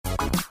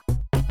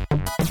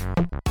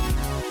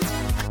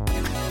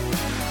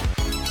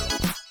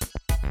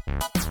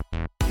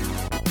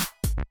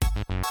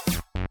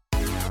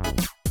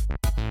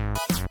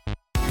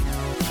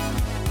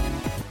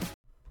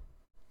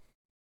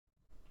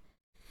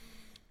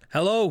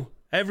Hello,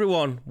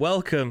 everyone.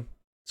 Welcome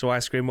to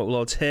Ice Cream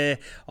Uploads here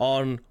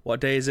on, what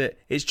day is it?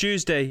 It's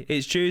Tuesday.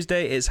 It's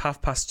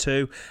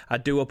 2:30. I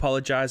do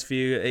apologise for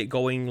you it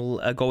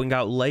going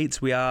out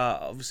late. We are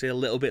obviously a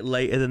little bit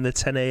later than the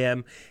 10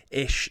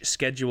 a.m.-ish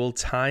scheduled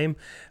time,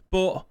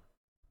 but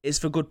it's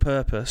for good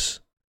purpose.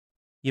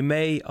 You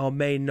may or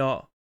may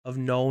not have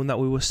known that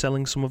we were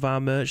selling some of our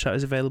merch that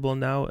is available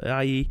now,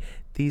 i.e.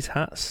 these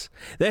hats.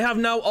 They have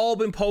now all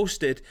been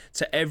posted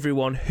to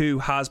everyone who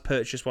has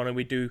purchased one, and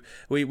we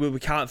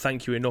can't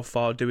thank you enough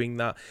for doing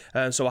that.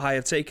 So I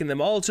have taken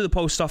them all to the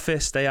post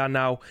office. They are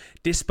now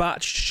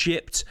dispatched,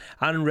 shipped,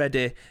 and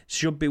ready.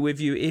 Should be with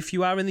you if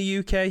you are in the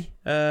UK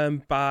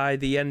by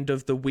the end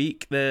of the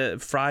week, the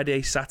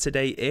Friday,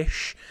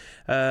 Saturday-ish.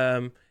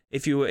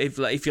 If you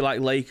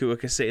like Lake, who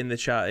can see in the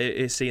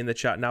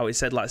chat now, it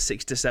said like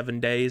 6 to 7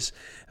 days.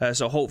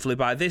 So hopefully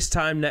by this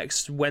time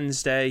next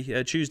Wednesday,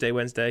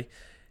 Wednesday,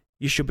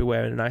 you should be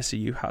wearing a nice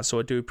EU hat. So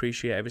I do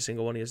appreciate every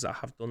single one of you that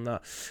have done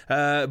that.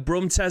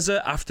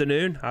 Brumteza,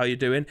 afternoon. How you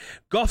doing?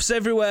 Goffs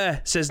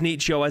everywhere, says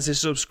Nietzsche as he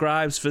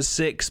subscribes for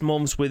 6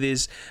 months with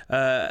his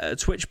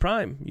Twitch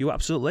Prime. You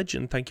absolute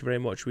legend. Thank you very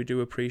much. We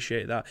do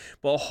appreciate that.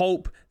 But I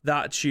hope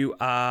that you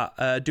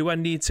are. Do I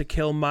need to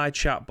kill my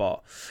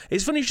chatbot?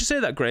 It's funny you should say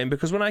that, Graham,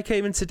 because when I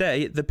came in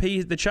today, the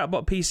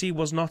chatbot PC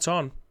was not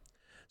on.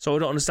 So I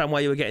don't understand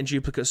why you were getting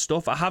duplicate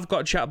stuff. I have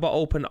got chatbot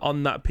open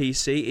on that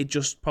PC. It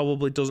just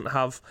probably doesn't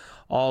have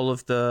all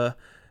the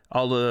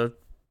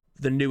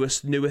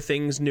newer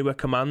things, newer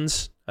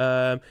commands.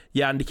 Yeah,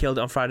 Andy killed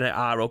it on Friday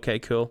night. Okay,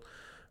 cool.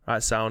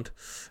 Right, sound.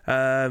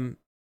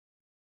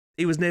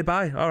 He was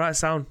nearby. All right,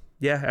 sound.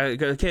 Yeah,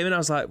 I came in, I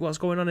was like, what's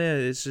going on here?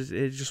 It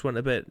just went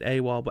a bit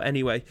AWOL. But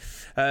anyway,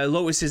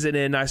 Lotus is in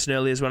here nice and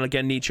early as well.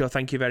 Again, Nietzsche,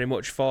 thank you very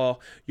much for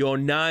your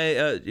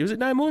was it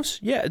 9 months?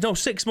 Yeah, no,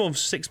 6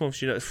 months. 6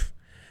 months, you know.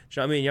 Do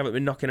you know what I mean? You haven't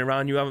been knocking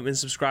around. You haven't been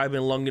subscribing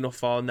long enough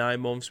for 9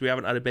 months. We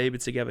haven't had a baby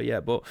together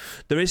yet, but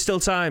there is still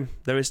time.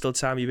 There is still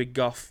time, you big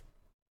goth.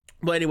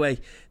 But anyway,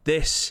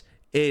 this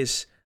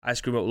is Ice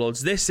Cream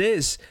Uploads. This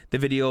is the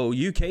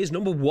UK's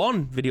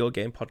 #1 video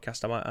game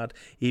podcast, I might add,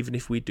 even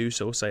if we do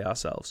so say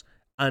ourselves.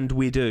 And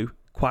we do,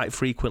 quite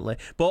frequently.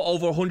 But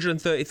over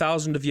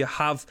 130,000 of you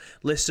have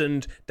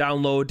listened,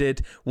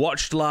 downloaded,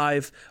 watched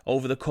live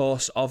over the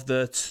course of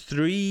the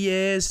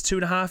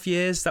 2.5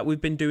 years that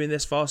we've been doing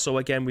this for. So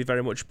again, we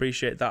very much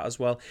appreciate that as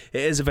well.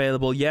 It is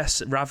available.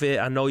 Yes, Ravi,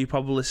 I know you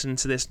probably listen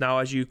to this now,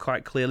 as you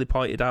quite clearly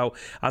pointed out,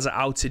 as I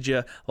outed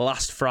you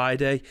last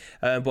Friday.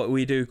 But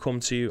we do come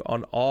to you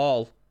on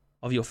all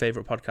of your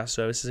favourite podcast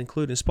services,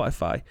 including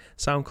Spotify,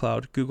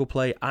 SoundCloud, Google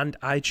Play, and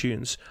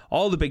iTunes.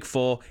 All the big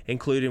four,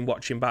 including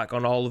watching back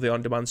on all of the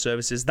on-demand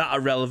services that are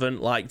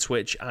relevant, like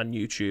Twitch and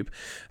YouTube.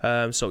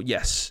 So,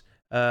 yes.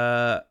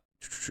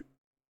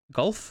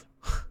 Golf?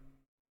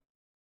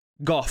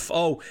 Goff.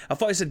 Oh, I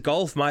thought you said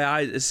golf. My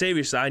eyes.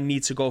 Seriously, I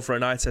need to go for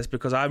an eye test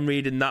because I'm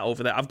reading that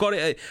over there. I've got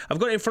it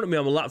in front of me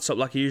on my laptop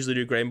like I usually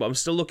do, Graham, but I'm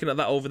still looking at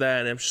that over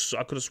there, and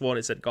I could have sworn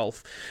it said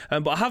golf.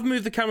 But I have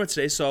moved the camera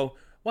today, so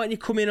why don't you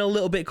come in a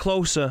little bit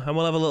closer and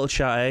we'll have a little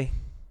chat, eh?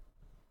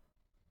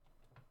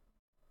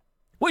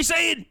 What are you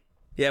saying?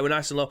 Yeah, we're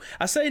nice and low.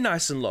 I say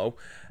nice and low.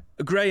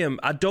 Graham,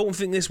 I don't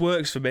think this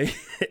works for me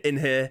in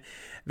here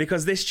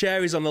because this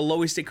chair is on the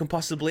lowest it can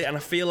possibly, and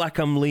I feel like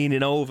I'm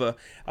leaning over.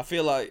 I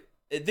feel like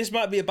this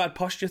might be a bad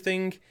posture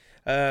thing,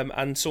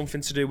 and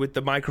something to do with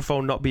the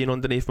microphone not being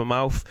underneath my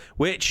mouth,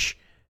 which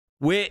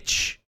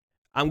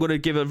I'm going to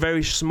give a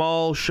very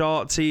small,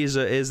 short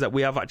teaser, is that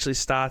we have actually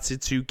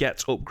started to get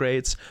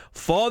upgrades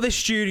for this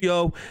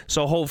studio.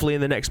 So hopefully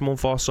in the next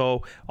month or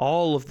so,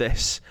 all of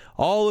this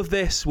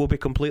will be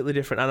completely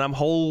different. And I'm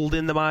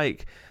holding the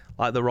mic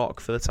like The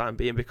Rock for the time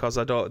being because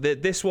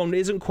this one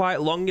isn't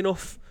quite long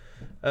enough.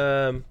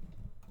 This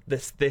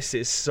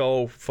is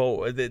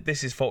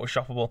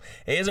photoshoppable.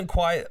 It isn't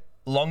quite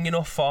long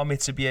enough for me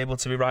to be able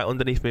to be right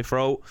underneath my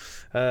throat.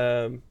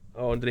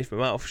 Or underneath my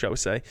mouth, shall we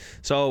say.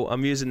 So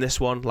I'm using this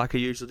one like I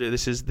usually do.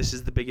 This is the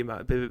biggie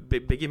mic.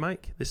 Biggie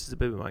mic? This is the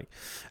biggie mic.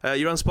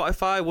 You're on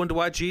Spotify. Wonder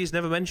why G's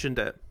never mentioned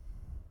it.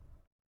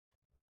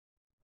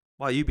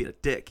 Why you being a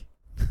dick?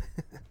 I'm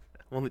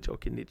only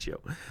joking, Nietzsche. I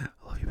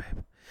love you, babe.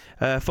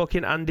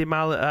 Fucking Andy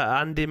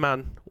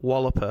Man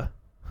Walloper,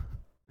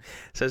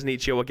 says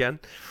Nietzsche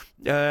again.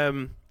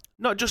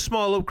 Not just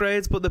small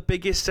upgrades, but the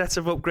biggest set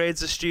of upgrades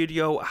the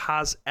studio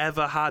has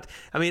ever had.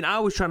 I mean, I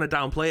was trying to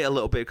downplay it a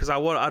little bit because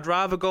I'd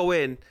rather go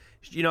in,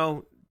 you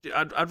know,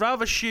 I'd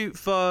rather shoot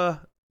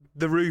for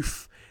the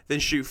roof than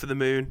shoot for the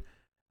moon.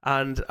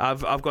 And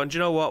I've gone, do you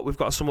know what? We've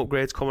got some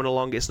upgrades coming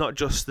along. It's not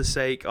just the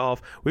sake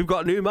of, we've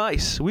got new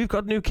mice, we've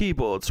got new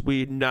keyboards,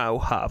 we now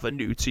have a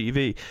new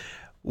TV.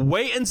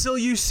 Wait until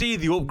you see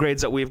the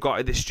upgrades that we've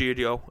got in this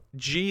studio.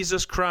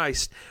 Jesus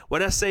Christ.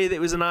 When I say that it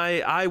was an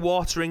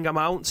eye-watering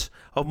amount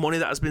of money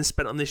that has been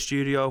spent on this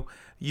studio,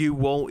 you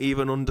won't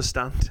even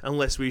understand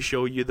unless we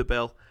show you the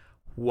bill.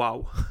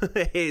 Wow.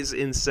 It is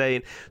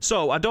insane.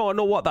 So, I don't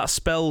know what that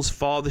spells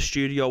for the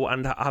studio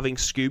and having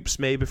scoops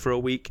maybe for a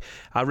week.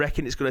 I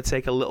reckon it's going to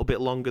take a little bit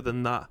longer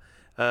than that.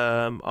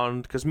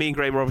 on because me and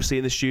Graham are obviously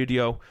in the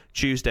studio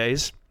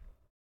Tuesdays.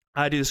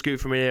 I do the scoop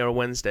from here on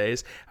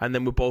Wednesdays, and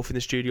then we're both in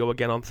the studio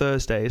again on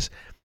Thursdays.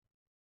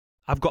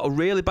 I've got a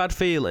really bad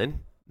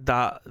feeling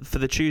that for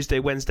the Tuesday,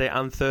 Wednesday,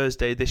 and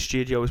Thursday, this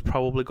studio is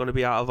probably going to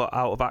be out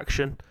of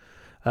action.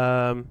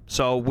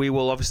 So we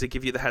will obviously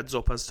give you the heads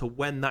up as to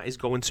when that is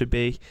going to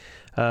be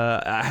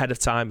ahead of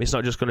time. It's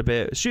not just going to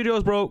be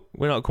studio's broke,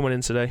 we're not coming in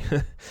today.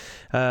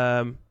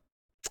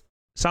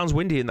 Sounds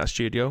windy in that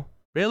studio.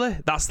 Really?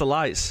 That's the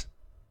lights.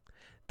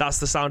 That's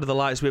the sound of the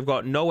lights. We've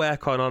got no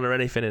aircon on or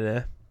anything in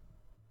here.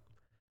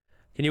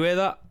 Can you hear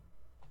that?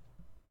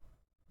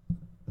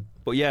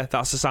 But yeah,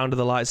 that's the sound of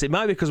the lights. It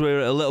might be because we're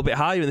a little bit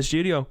higher in the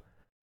studio.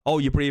 Oh,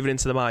 you're breathing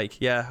into the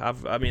mic. Yeah, I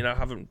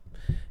haven't.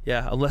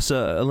 Yeah, unless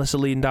I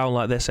lean down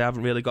like this, I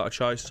haven't really got a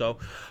choice. So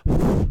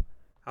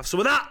have some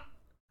of that.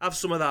 Have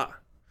some of that.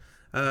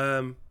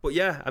 But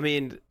yeah, I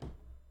mean,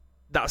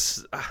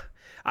 that's.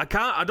 I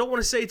don't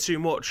want to say too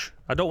much.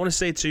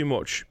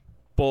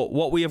 But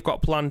what we have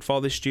got planned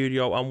for this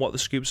studio and what the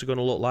scoops are going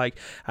to look like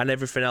and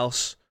everything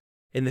else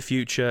in the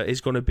future is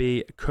going to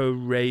be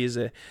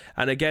crazy.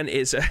 And again,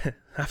 it's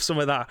have some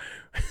of that.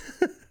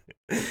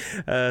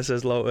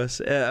 Says Lotus.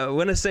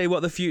 When I say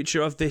what the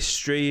future of this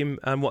stream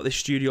and what this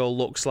studio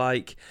looks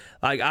like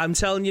I'm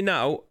telling you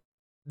now,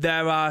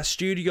 there are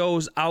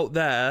studios out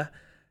there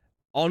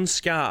on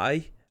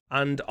Sky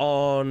and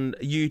on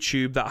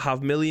YouTube that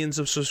have millions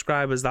of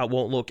subscribers that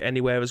won't look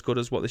anywhere as good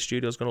as what the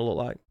studio is going to look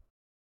like.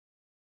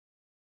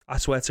 I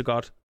swear to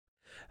God.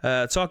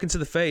 Talking to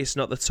the face,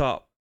 not the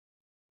top.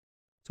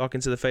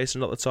 Talking to the face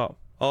and not the top.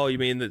 Oh, you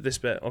mean this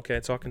bit? Okay,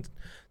 talking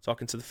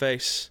to the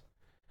face.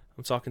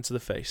 I'm talking to the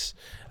face.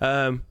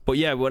 But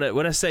yeah,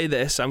 when I say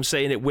this, I'm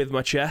saying it with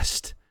my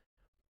chest.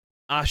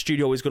 Our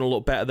studio is going to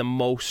look better than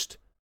most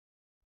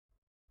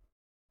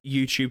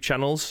YouTube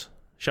channels,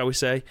 shall we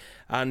say,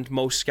 and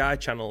most Sky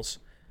channels.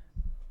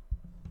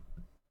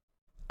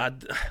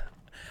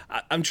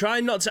 I'm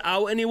trying not to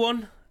out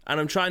anyone, and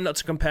I'm trying not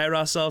to compare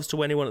ourselves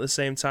to anyone at the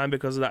same time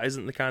because that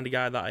isn't the kind of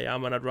guy that I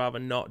am, and I'd rather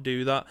not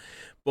do that.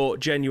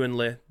 But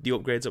genuinely, the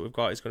upgrades that we've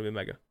got is going to be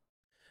mega.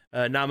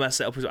 Now my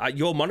setup is...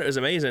 your monitor is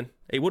amazing.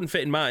 It wouldn't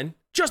fit in mine.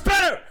 Just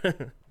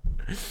better!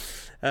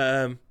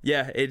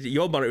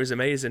 Your monitor is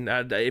amazing.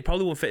 It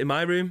probably won't fit in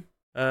my room,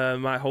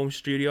 my home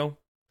studio.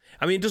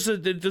 I mean, does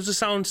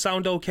the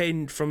sound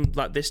okay from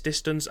like this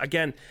distance?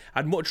 Again,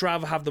 I'd much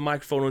rather have the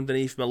microphone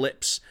underneath my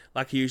lips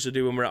like I usually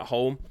do when we're at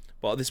home.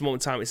 But at this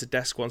moment in time, it's a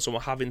desk one, so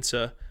I'm having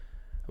to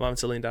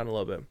lean down a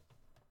little bit.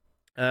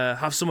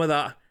 Have some of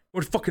that.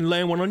 Want to fucking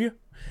lay one on you?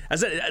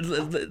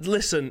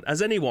 Listen,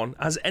 has anyone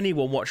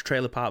watched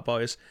Trailer Park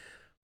Boys?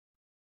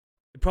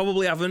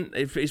 Probably haven't.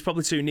 It's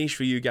probably too niche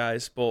for you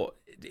guys, but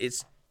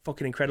it's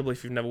fucking incredible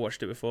if you've never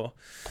watched it before.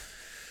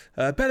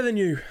 Better than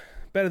you.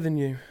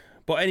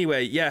 But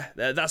anyway, yeah,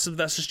 that's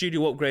the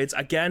studio upgrades.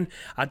 Again,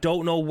 I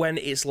don't know when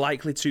it's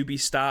likely to be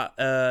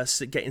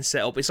getting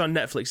set up. It's on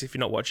Netflix if you're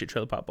not watching it,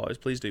 Trailer Park Boys.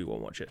 Please do go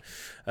and watch it.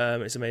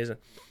 It's amazing.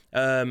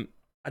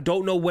 I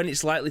don't know when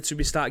it's likely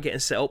to start getting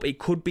set up. It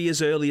could be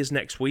as early as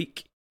next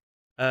week.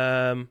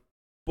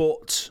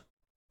 But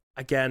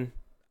again,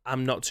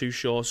 I'm not too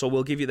sure, so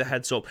we'll give you the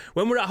heads up.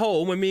 When we're at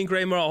home, when me and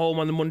Graham are at home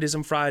on the Mondays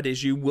and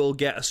Fridays, you will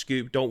get a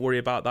scoop. Don't worry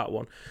about that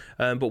one.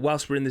 But while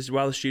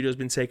the studio's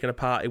been taken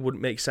apart, it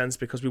wouldn't make sense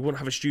because we wouldn't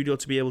have a studio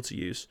to be able to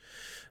use.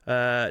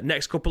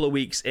 Next couple of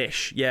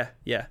weeks-ish, yeah.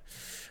 Keep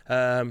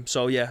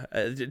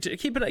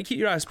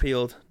your eyes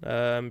peeled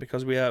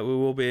because we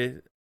will be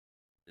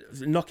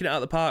knocking it out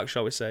of the park,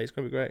 shall we say. It's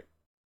going to be great.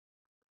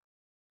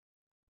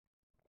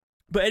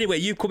 But anyway,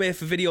 you've come here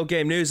for video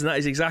game news, and that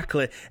is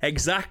exactly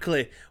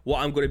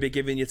what I'm going to be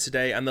giving you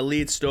today. And the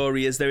lead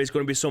story is there is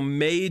going to be some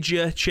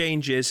major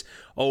changes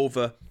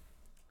over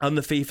on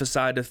the FIFA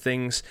side of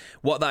things.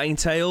 What that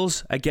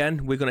entails,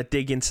 again, we're going to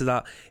dig into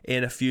that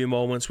in a few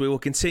moments. We will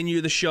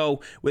continue the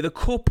show with a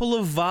couple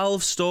of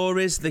Valve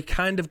stories. They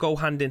kind of go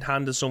hand in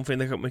hand as something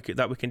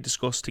that we can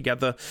discuss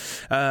together.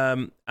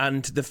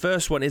 And the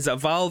first one is that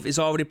Valve is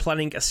already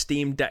planning a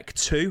Steam Deck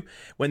 2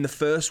 when the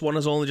first one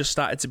has only just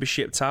started to be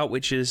shipped out,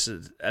 which is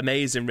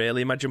amazing,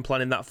 really. Imagine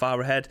planning that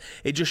far ahead.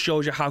 It just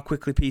shows you how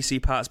quickly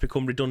PC parts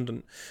become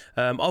redundant,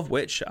 of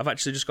which I've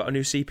actually just got a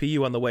new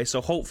CPU on the way,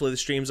 so hopefully the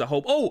streams at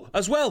home. Oh,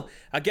 as well,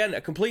 again,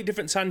 a complete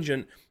different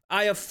tangent.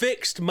 I have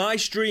fixed my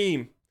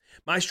stream.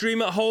 My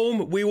stream at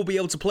home, we will be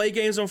able to play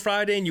games on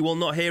Friday and you will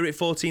not hear it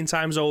 14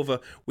 times over.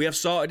 We have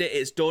sorted it,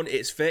 it's done,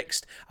 it's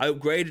fixed. I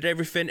upgraded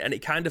everything and it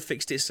kind of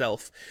fixed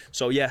itself.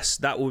 So yes,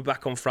 that will be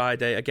back on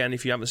Friday. Again,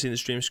 if you haven't seen the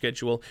stream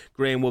schedule,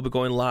 Graham will be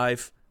going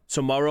live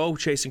tomorrow,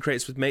 chasing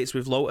crates with mates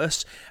with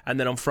Lotus. And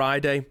then on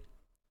Friday,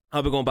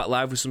 I'll be going back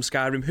live with some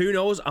Skyrim. Who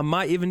knows, I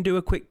might even do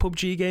a quick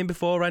PUBG game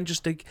beforehand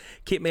just to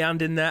keep my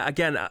hand in there.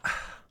 Again, I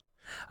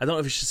don't know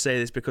if I should say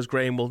this because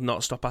Graham will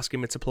not stop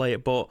asking me to play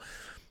it, but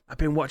I've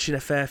been watching a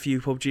fair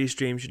few PUBG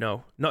streams,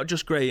 not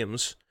just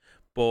Graham's,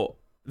 but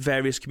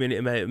various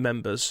community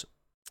members.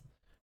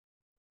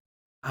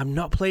 I've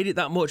not played it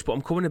that much, but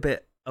I'm coming a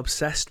bit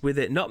obsessed with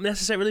it. Not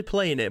necessarily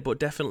playing it, but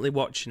definitely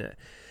watching it.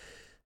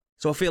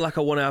 So I feel like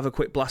I want to have a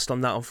quick blast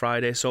on that on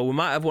Friday. So we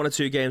might have 1 or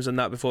 2 games on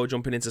that before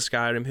jumping into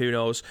Skyrim. Who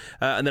knows?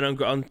 And then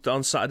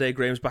on Saturday,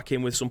 Graham's back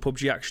in with some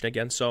PUBG action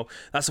again. So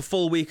that's a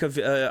full week of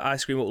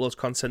Ice Cream Uploads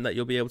content that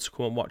you'll be able to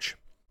come and watch.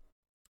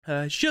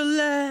 She'll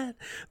let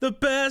the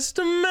best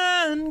a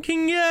man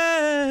can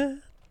get.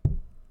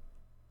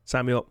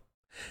 Sign me up.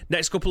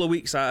 Next couple of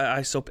weeks,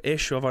 Ice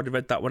Up-ish. I've already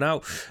read that one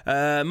out.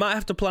 Might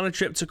have to plan a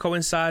trip to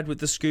coincide with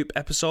the Scoop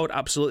episode.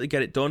 Absolutely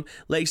get it done.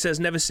 Lake says,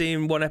 never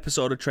seen one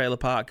episode of Trailer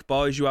Park.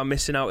 Boys, you are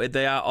missing out.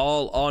 They are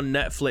all on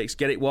Netflix.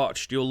 Get it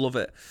watched. You'll love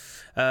it.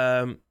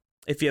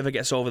 If he ever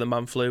gets over the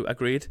man flu,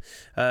 agreed.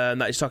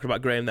 That he's talking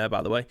about Graham there,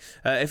 by the way.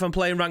 If I'm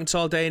playing ranked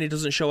all day and he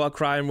doesn't show, I'll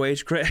cry and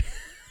rage quit.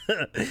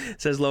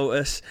 Says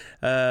Lotus.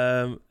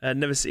 I'd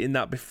never seen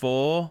that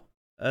before.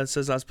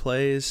 Says as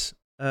plays.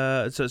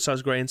 So it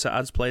says Graham to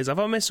adds plays. Have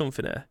I missed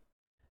something here?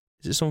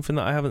 Is it something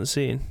that I haven't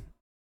seen?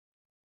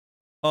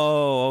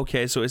 Oh,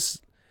 okay. So it's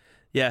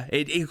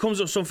it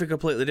comes up something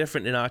completely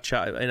different in our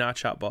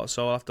chat bot.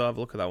 So I'll have to have a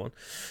look at that one.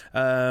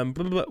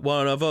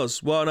 One of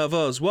us.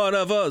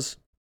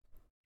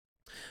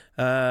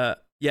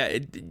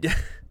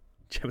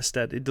 Gemma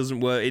Stead, it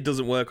doesn't work. It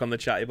doesn't work on the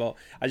chatty bot.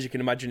 As you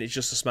can imagine, it's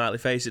just a smiley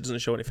face. It doesn't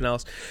show anything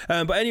else.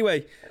 But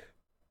anyway,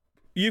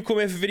 you come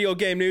here for video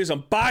game news,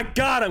 and by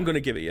God, I'm going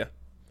to give it you.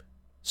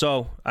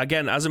 So,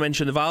 again, as I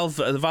mentioned, the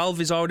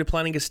Valve is already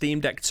planning a Steam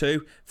Deck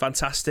 2.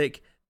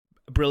 Fantastic.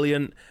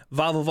 Brilliant.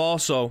 Valve have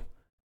also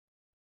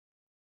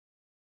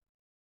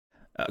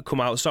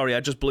come out. Sorry, I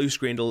just blue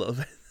screened a little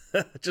bit.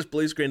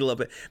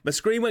 My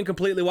screen went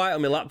completely white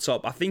on my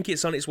laptop. I think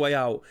it's on its way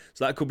out.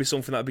 So that could be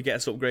something that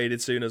gets upgraded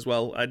soon as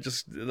well.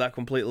 That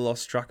completely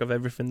lost track of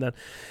everything then.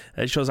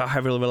 It shows how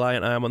heavily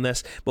reliant I am on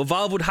this. But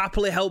Valve would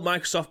happily help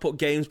Microsoft put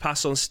Games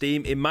Pass on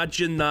Steam.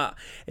 Imagine that.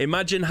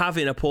 Imagine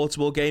having a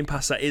portable Game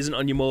Pass that isn't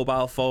on your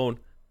mobile phone.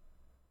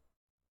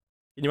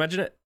 Can you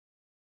imagine it?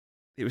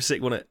 It was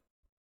sick, wasn't it?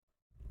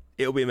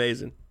 It'll be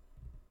amazing.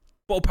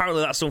 But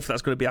apparently that's something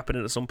that's going to be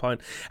happening at some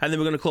point. And then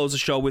we're going to close the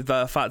show with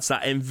facts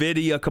that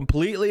Nvidia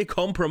completely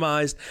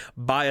compromised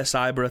by a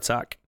cyber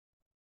attack.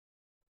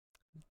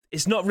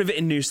 It's not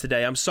riveting news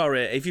today. I'm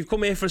sorry. If you've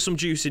come here for some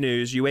juicy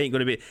news, you ain't going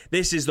to be.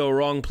 This is the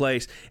wrong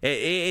place. It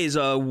is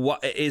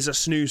a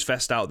snooze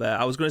fest out there.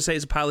 I was going to say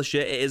it's a pile of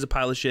shit. It is a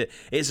pile of shit.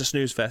 It's a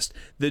snooze fest.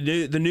 The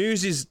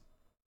news is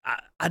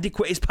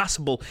adequate. It's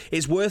passable.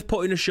 It's worth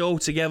putting a show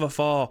together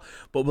for.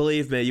 But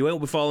believe me, you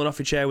won't be falling off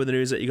your chair with the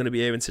news that you're going to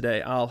be hearing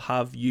today. I'll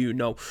have you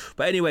know.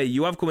 But anyway,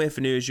 you have come here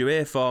for news. You're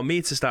here for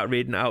me to start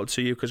reading it out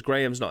to you because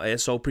Graham's not here.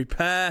 So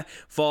prepare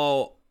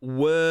for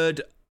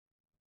word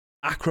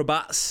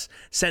acrobats,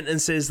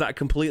 sentences that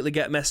completely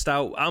get messed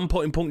out. I'm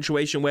putting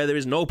punctuation where there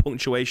is no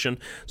punctuation.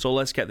 So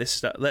let's get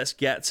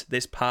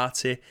this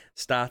party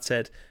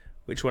started.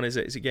 Which one is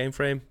it? Is it Game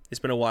Frame?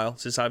 It's been a while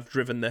since I've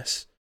driven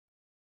this.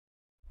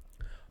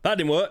 That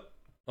didn't work.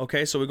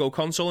 Okay, so we go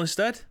console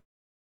instead.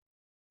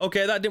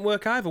 Okay, that didn't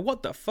work either.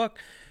 What the fuck?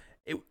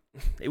 It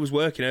was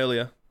working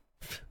earlier.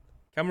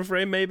 Camera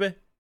frame, maybe?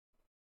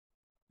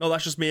 No,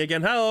 that's just me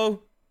again.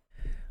 Hello!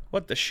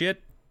 What the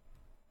shit?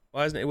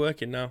 Why isn't it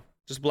working now?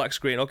 Just black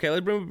screen. Okay,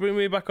 let's bring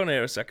me back on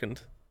here a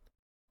second.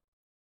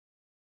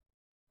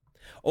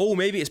 Oh,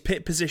 maybe it's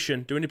pit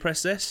position. Do we need to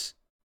press this?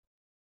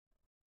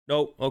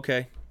 No,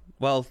 okay.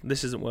 Well,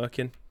 this isn't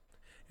working.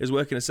 It was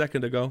working a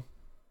second ago.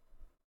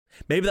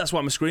 Maybe that's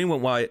why my screen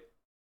went white.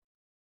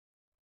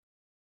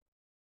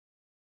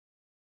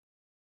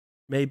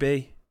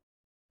 Maybe.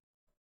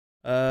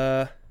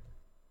 Front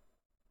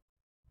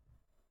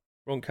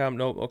cam,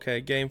 nope.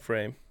 Okay, game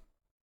frame.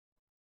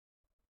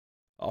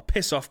 Oh,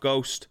 piss off,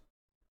 Ghost.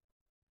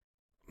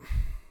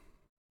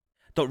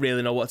 Don't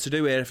really know what to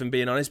do here, if I'm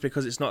being honest,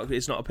 because it's not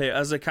appearing.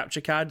 Has the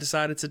capture card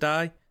decided to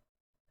die?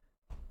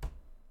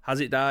 Has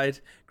it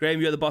died?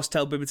 Graham, you're the boss.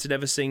 Tell Bibby to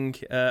never sing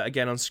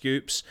again on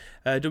Scoops.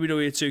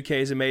 WWE 2K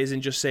is amazing.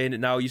 Just saying it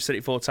now. You've said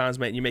it 4 times,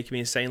 mate, and you're making me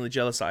insanely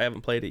jealous that I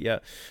haven't played it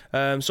yet.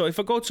 So if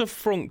I go to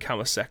front cam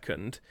a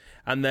second,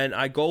 and then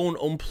I go and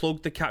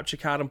unplug the capture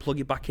card and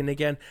plug it back in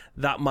again,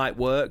 that might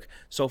work.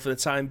 So for the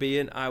time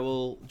being, I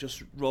will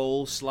just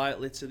roll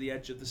slightly to the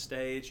edge of the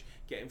stage,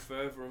 getting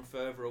further and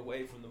further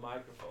away from the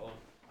microphone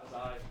as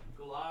I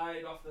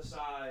glide off the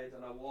side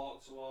and I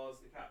walk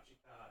towards the capture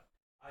card.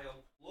 I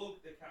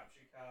unplug the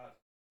capture card,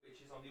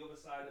 which is on the other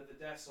side of the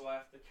desk, so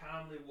I have to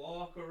calmly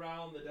walk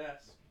around the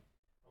desk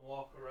and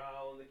walk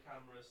around the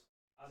cameras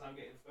as I'm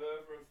getting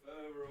further and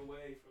further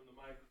away from the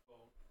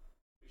microphone,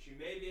 which you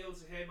may be able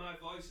to hear my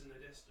voice in the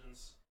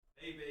distance.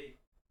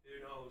 Maybe. Who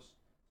knows?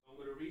 So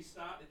I'm going to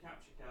restart the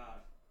capture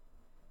card.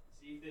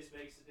 See if this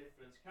makes a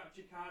difference.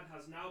 Capture card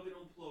has now been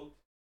unplugged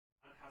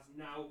and has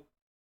now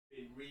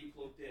been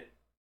re-plugged in.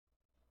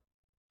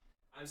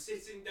 I'm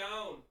sitting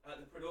down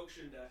at the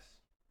production desk.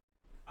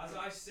 As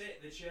I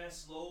sit, the chair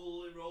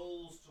slowly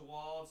rolls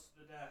towards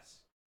the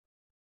desk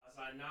as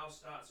I now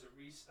start to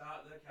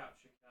restart the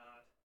capture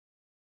card.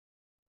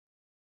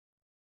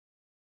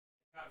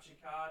 The capture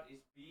card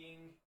is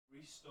being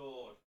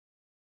restored.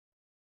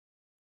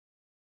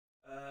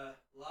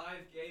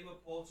 Live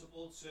Gamer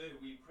Portable 2.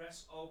 We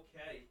press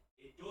OK.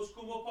 It does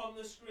come up on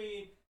the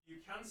screen. You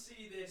can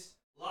see this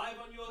live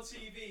on your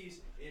TVs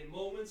in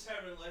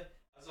momentarily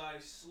as I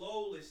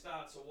slowly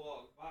start to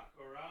walk back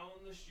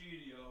around the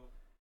studio,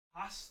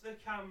 past the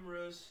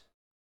cameras,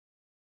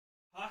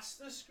 past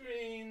the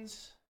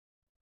screens,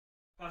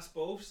 past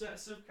both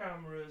sets of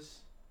cameras,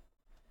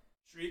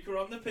 Shrieker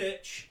on the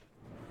pitch,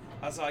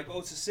 as I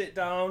go to sit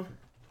down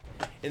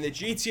in the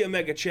GT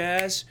Omega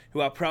chairs, who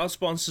are proud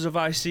sponsors of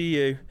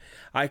ICU.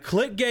 I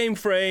click game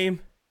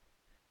frame,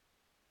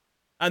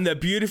 and the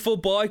beautiful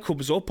boy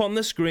comes up on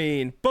the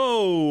screen.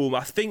 Boom!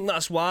 I think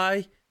that's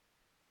why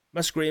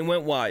my screen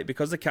went white,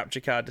 because the capture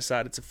card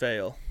decided to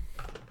fail.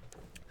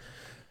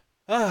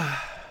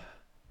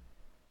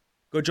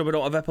 Good job I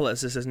don't have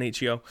epilepsy, says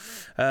Nietzsche.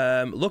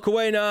 Look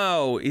away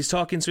now. He's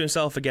talking to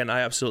himself again. I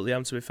absolutely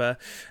am, to be fair.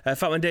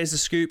 Fatman Days, the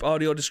scoop,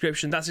 audio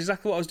description. That's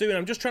exactly what I was doing.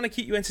 I'm just trying to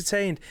keep you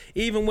entertained.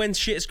 Even when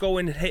shit's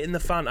going, hitting the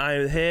fan, I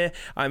am here.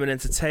 I'm an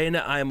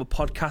entertainer. I am a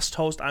podcast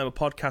host. I'm a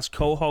podcast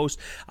co-host.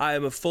 I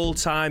am a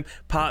full-time,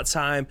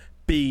 part-time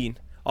bean.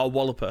 Or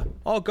walloper.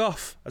 Or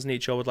goth, as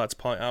Nietzsche would like to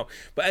point out.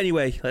 But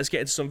anyway, let's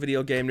get into some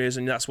video game news,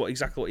 and that's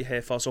exactly what you're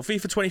here for. So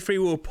FIFA 23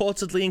 will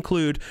reportedly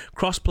include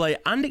cross-play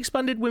and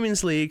expanded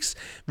women's leagues,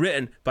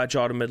 written by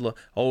Jordan Midler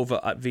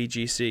over at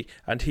VGC.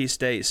 And he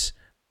states,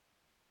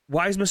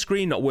 why is my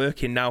screen not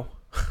working now?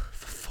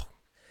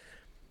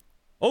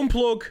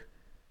 Unplug.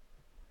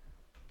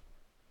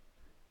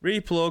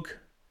 Replug.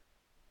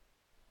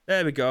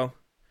 There we go.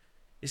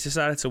 It's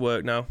decided to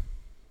work now.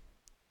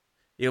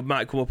 It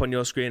might come up on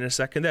your screen in a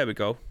second. There we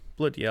go.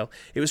 Bloody hell.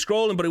 It was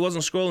scrolling, but it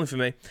wasn't scrolling for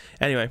me.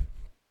 Anyway.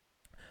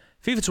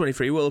 FIFA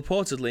 23 will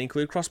reportedly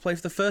include crossplay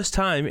for the first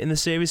time in the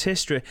series'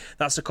 history.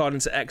 That's according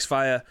to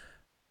Xfire,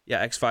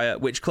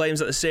 which claims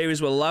that the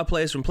series will allow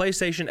players from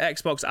PlayStation,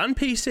 Xbox, and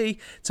PC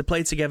to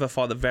play together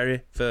for the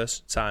very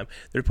first time.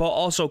 The report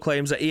also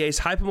claims that EA's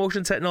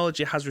hypermotion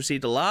technology has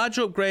received a large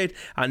upgrade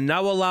and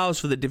now allows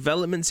for the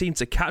development team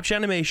to capture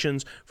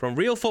animations from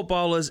real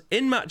footballers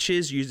in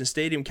matches using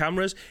stadium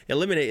cameras,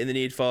 eliminating the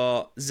need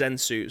for Zen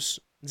suits.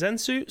 Zen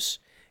suits?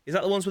 Is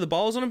that the ones with the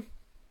balls on them?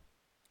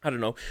 I don't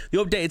know. The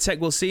updated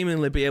tech will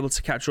seemingly be able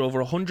to capture over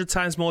 100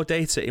 times more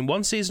data in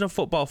one season of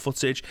football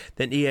footage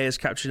than EA has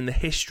captured in the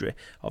history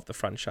of the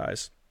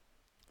franchise.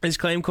 This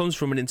claim comes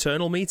from an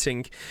internal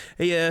meeting.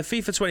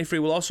 FIFA 23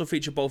 will also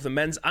feature both the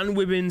men's and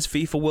women's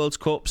FIFA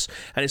World Cups,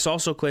 and it's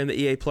also claimed that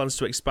EA plans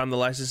to expand the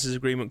licenses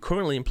agreement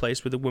currently in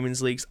place with the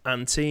women's leagues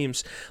and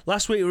teams.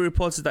 Last week, we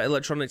reported that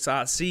Electronic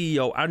Arts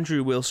CEO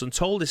Andrew Wilson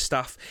told his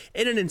staff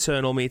in an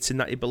internal meeting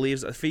that he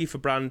believes that the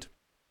FIFA brand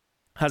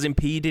has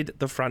impeded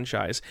the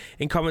franchise.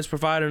 In comments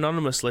provided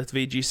anonymously to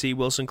VGC,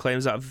 Wilson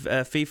claims that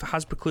FIFA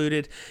has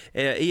precluded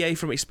EA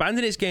from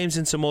expanding its games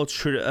into more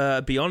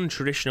beyond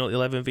traditional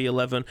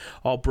 11v11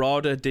 or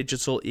broader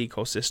digital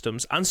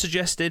ecosystems, and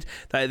suggested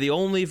that the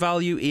only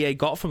value EA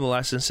got from the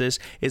licenses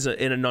is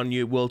in a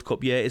non-new World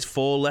Cup year is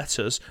 4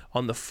 letters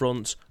on the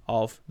front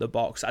of the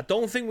box. I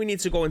don't think we need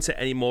to go into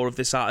any more of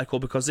this article,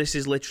 because this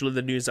is literally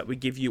the news that we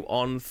give you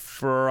on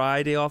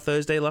Friday or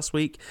Thursday last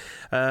week.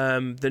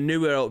 The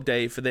newer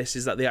update for this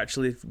is that they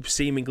actually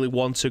seemingly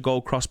want to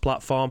go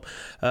cross-platform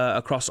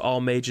across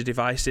all major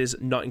devices,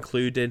 not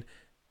including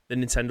the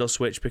Nintendo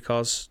Switch,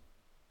 because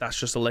that's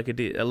just a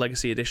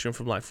legacy edition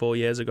from like 4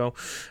 years ago.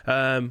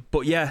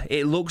 But yeah,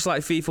 it looks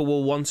like FIFA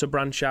will want to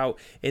branch out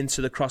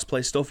into the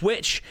cross-play stuff,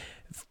 which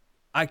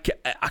I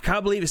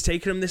can't believe it's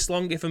taken them this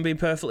long, if I'm being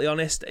perfectly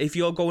honest. If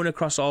you're going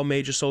across all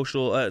major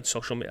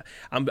social media,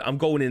 I'm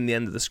going in the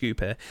end of the scoop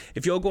here.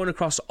 If you're going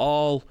across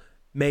all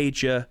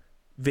major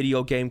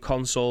video game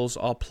consoles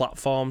or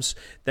platforms,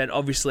 then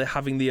obviously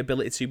having the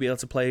ability to be able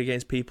to play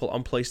against people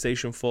on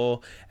PlayStation 4,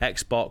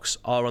 Xbox,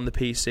 or on the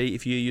PC,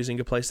 if you're using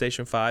a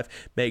PlayStation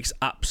 5, makes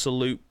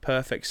absolute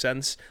perfect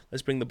sense.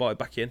 Let's bring the boy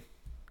back in.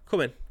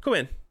 Come in.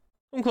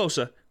 Come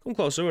closer.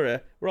 We're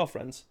here. We're all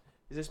friends.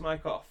 Is this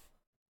mic off?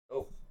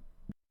 Oh.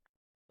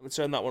 Let me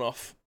turn that one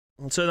off.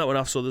 I'll turn that one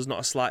off so there's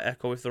not a slight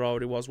echo if there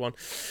already was one.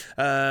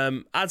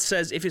 Ad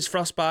says, if it's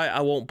Frostbite,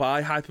 I won't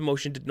buy.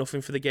 Hypermotion did nothing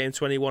for the game.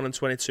 21 and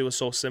 22 are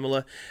so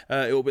similar.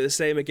 It will be the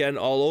same again,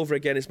 all over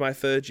again. It's my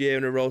 3rd year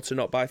in a row to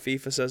not buy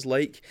FIFA, says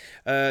Lake.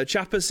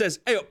 Chappers says,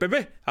 hey up,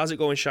 baby. How's it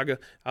going, Shagger?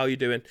 How you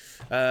doing?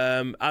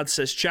 Ad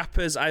says,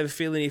 Chappers, I have a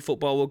feeling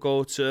eFootball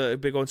will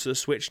be going to the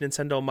Switch.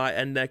 Nintendo might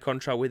end their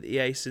contract with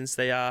EA since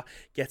they are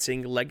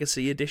getting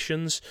legacy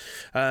editions.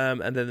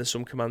 And then there's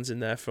some commands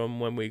in there from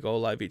when we go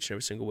live each and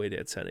every single week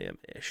at 10 a.m.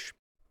 ish.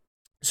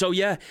 So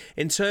yeah,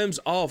 in terms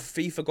of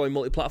FIFA going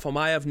multi-platform,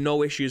 I have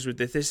no issues with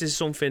this. This is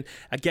something,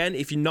 again,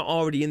 if you're not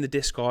already in the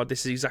Discord,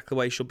 this is exactly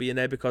why you should be in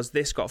there, because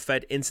this got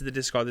fed into the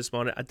Discord this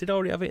morning. I did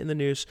already have it in the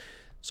news,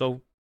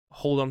 so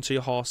hold on to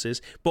your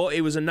horses. But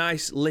it was a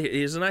nice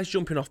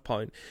jumping off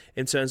point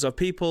in terms of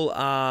people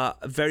are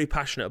very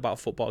passionate about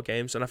football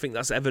games, and I think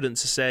that's evident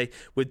to say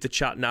with the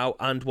chat now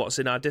and what's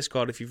in our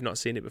Discord if you've not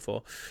seen it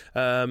before.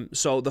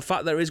 So the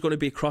fact there is going to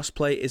be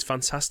crossplay is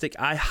fantastic.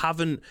 I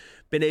haven't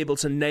been able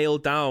to nail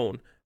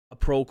down a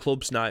pro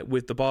clubs night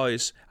with the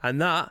boys,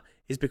 and that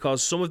is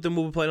because some of them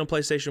will be playing on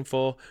PlayStation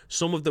 4,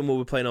 some of them will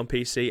be playing on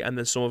PC, and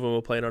then some of them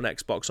will be playing on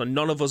Xbox. So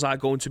none of us are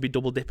going to be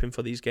double dipping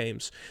for these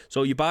games.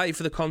 So you buy it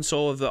for the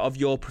console of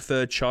your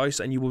preferred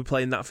choice, and you will be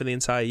playing that for the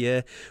entire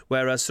year.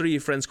 Whereas 3 of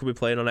your friends could be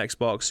playing on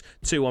Xbox,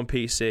 2 on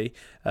PC,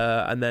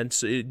 and then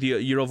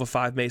your other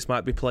 5 mates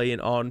might be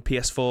playing on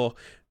PS4,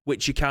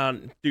 which you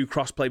can't do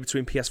cross-play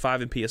between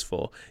PS5 and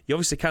PS4. You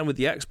obviously can with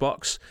the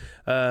Xbox.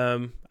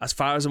 As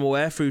far as I'm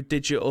aware, through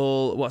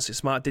digital,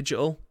 Smart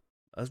Digital?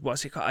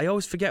 What's it called? I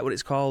always forget what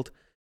it's called.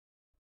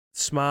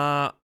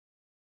 Smart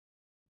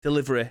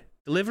Delivery.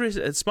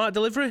 Smart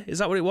Delivery? Is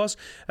that what it was?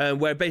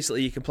 Where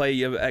basically you can play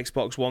your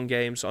Xbox One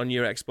games on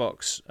your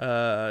Xbox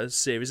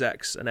Series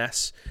X and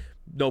S.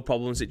 No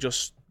problems. It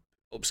just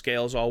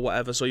upscales or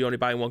whatever, so you're only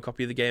buying one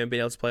copy of the game and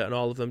being able to play it on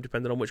all of them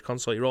depending on which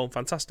console you're on.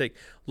 Fantastic.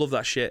 Love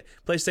that shit.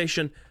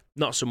 PlayStation,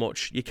 not so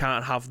much. You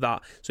can't have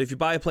that. So if you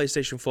buy a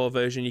PlayStation 4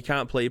 version, you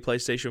can't play your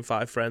PlayStation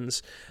 5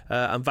 friends,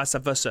 and vice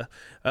versa.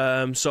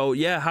 So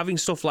yeah, having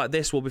stuff like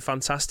this will be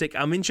fantastic.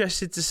 I'm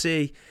interested to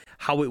see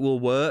how it will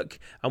work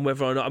and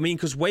whether or not, I mean,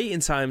 because waiting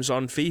times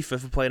on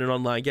FIFA for playing an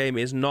online game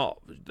is not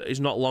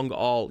long at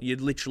all. You'd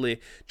literally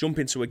jump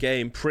into a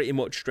game pretty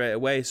much straight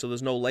away, so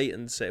there's no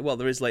latency. Well,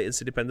 there is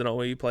latency depending on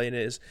where you're playing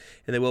it is,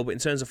 and there will, but in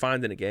terms of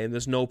finding a game,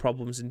 there's no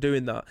problems in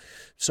doing that.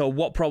 So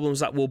what problems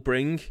that will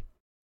bring,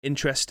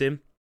 interesting.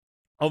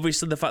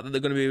 Obviously, the fact that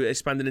they're going to be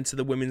expanding into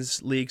the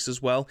women's leagues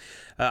as well.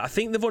 I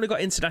think they've only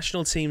got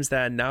international teams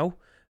there now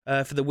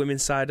for the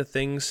women's side of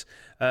things.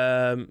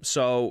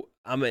 So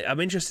I'm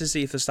interested to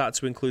see if they start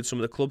to include some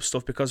of the club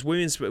stuff, because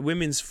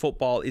women's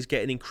football is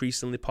getting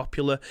increasingly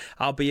popular.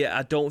 Albeit,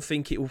 I don't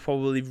think it will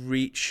probably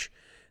reach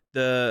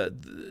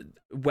the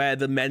where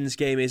the men's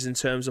game is in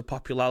terms of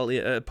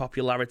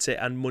popularity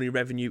and money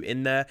revenue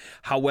in there.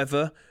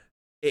 However,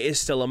 it is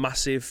still a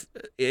massive.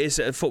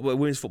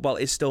 Women's football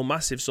is still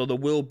massive. So there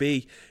will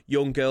be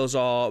young girls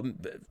or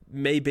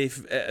maybe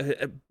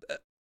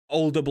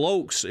older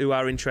blokes who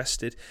are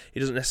interested. It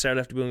doesn't necessarily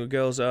have to be younger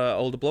girls.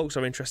 Older blokes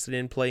are interested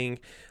in playing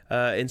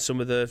in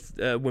some of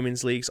the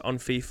women's leagues on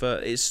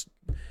FIFA.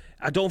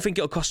 I don't think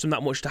it'll cost them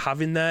that much to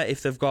have in there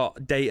if they've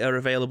got data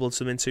available to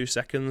them in 2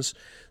 seconds.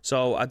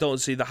 So I don't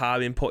see the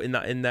harm in putting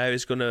that in there.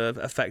 It's going to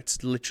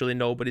affect literally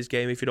nobody's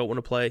game. If you don't want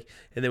to play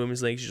in the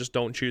women's leagues, you just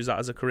don't choose that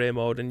as a career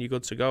mode and you're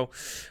good to go.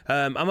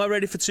 Am I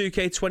ready for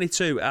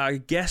 2K22? I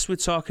guess we're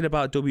talking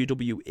about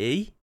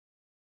WWE.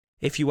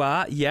 If you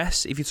are,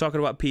 yes. If you're talking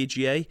about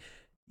PGA,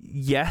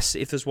 yes,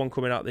 if there's one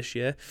coming out this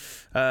year.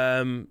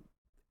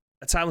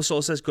 A Timeless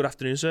Soul says, good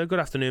afternoon, sir.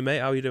 Good afternoon, mate.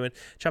 How are you doing?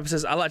 Champa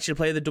says, I'll actually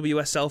play the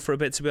WSL for a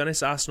bit, to be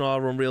honest. Arsenal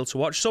are unreal to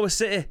watch. So are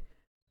City.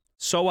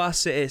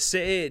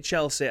 City,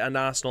 Chelsea, and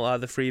Arsenal are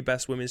the 3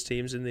 best women's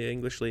teams in the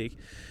English league.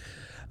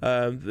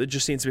 They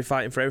just seem to be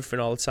fighting for everything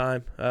all the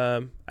time.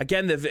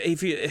 Again,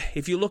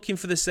 if you're looking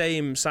for the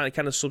same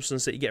kind of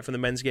substance that you get from the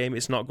men's game,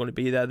 it's not going to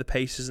be there. The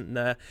pace isn't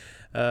there.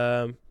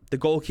 The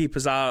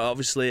goalkeepers are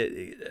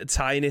obviously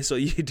tiny, so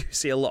you do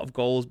see a lot of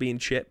goals being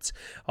chipped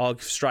or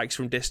strikes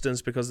from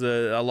distance because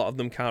a lot of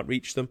them can't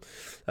reach them.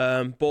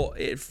 But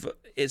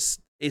it's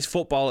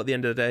football at the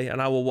end of the day,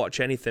 and I will watch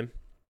anything.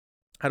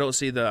 I don't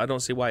see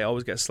why it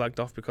always gets slagged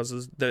off,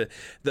 because the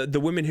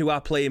women who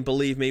are playing,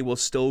 believe me, will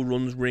still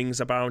run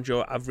rings around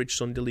your average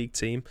Sunday League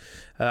team.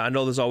 I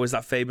know there's always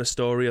that famous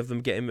story of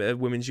them getting a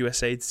women's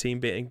USA team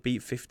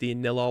beat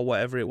 15-0 or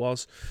whatever it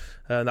was.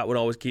 That one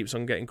always keeps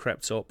on getting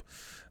crept up.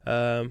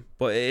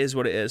 But it is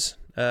what it is.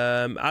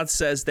 Ad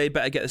says they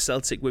better get the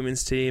Celtic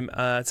women's team.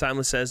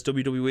 Timeless says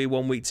WWE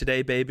 1 week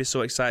today, baby.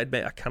 So excited,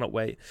 mate. I cannot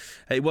wait.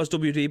 It was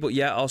WWE, but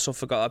yeah, also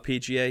forgot our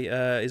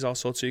PGA is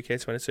also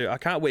 2K22. I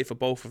can't wait for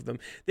both of them.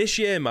 This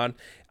year, man,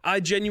 I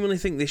genuinely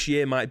think this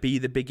year might be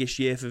the biggest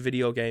year for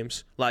video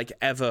games, like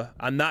ever.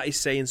 And that is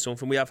saying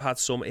something. We have had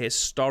some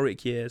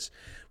historic years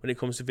when it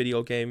comes to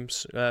video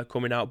games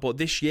coming out, but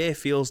this year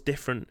feels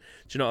different.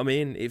 Do you know what I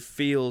mean? It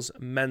feels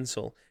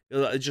mental.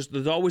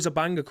 There's always a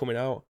banger coming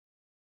out,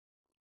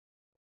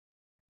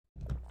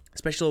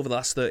 especially over the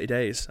last 30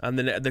 days and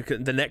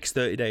the next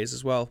 30 days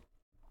as well.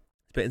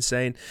 It's a bit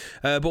insane.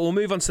 But we'll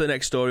move on to the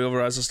next story,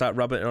 otherwise I'll start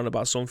rabbiting on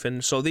about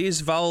something. So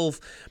these Valve,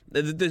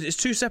 it's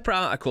 2 separate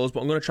articles, but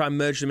I'm going to try and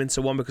merge them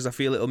into one because I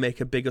feel it'll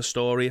make a bigger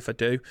story if I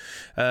do.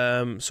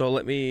 So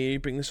let me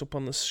bring this up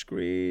on the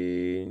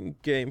screen.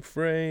 Game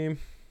frame.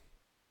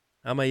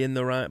 Am I in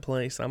the right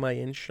place? Am I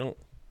in shot?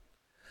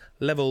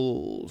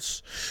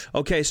 Levels.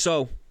 Okay,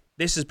 so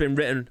this has been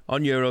written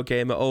on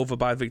Eurogamer over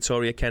by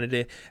Victoria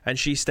Kennedy, and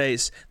she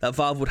states that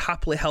Valve would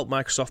happily help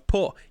Microsoft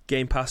put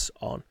Game Pass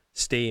on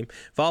Steam.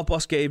 Valve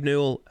boss Gabe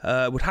Newell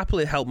would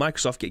happily help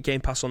Microsoft get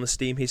Game Pass on the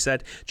Steam, he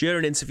said. During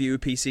an interview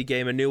with PC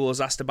Gamer, Newell was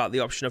asked about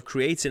the option of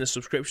creating a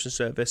subscription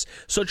service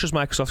such as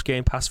Microsoft's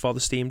Game Pass for the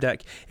Steam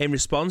Deck. In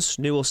response,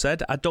 Newell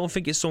said, I don't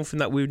think it's something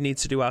that we would need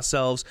to do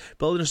ourselves,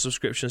 building a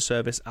subscription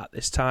service at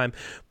this time.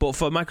 But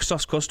for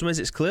Microsoft's customers,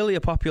 it's clearly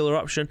a popular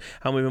option,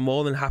 and we were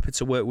more than happy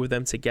to work with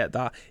them to get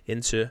that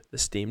into the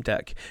Steam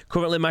Deck.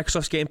 Currently,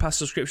 Microsoft's Game Pass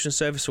subscription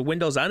service for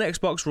Windows and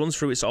Xbox runs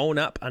through its own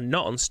app and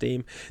not on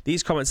Steam.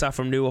 These comments are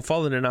from Newell Newell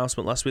following an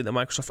announcement last week that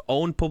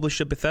Microsoft-owned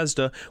publisher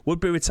Bethesda would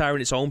be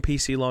retiring its own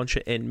PC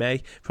launcher in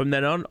May. From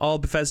then on, all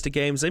Bethesda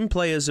games in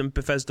Players and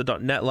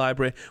Bethesda.net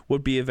library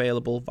would be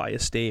available via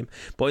Steam.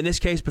 But in this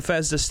case,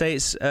 Bethesda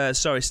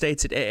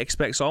stated it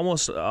expects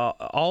almost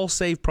all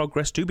save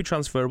progress to be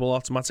transferable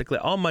automatically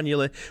or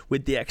manually,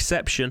 with the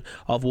exception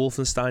of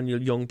Wolfenstein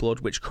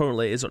Youngblood, which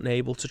currently is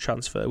unable to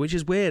transfer, which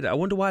is weird. I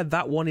wonder why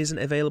that one isn't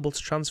available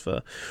to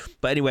transfer.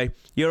 But anyway,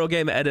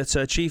 Eurogamer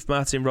editor Chief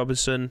Martin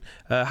Robinson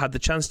had the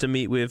chance to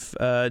meet with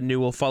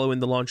Newell following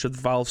the launch of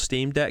the Valve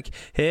Steam Deck.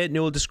 Here,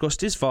 Newell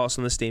discussed his thoughts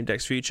on the Steam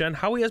Deck's future and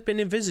how he has been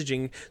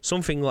envisaging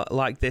something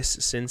like this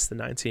since the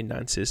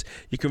 1990s.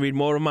 You can read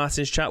more of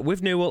Martin's chat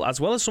with Newell, as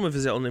well as some of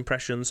his own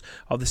impressions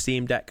of the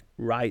Steam Deck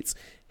right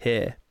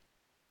here.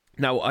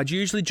 Now, I'd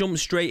usually jump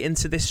straight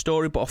into this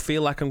story, but I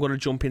feel like I'm going to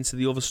jump into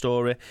the other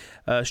story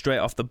straight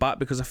off the bat,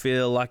 because I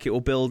feel like it will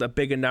build a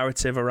bigger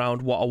narrative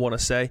around what I want to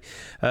say.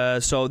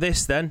 So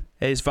this, then,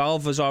 is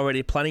Valve was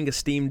already planning a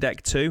Steam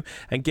Deck 2,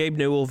 and Gabe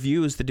Newell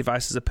views the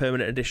device as a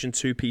permanent addition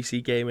to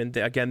PC gaming.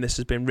 Again, this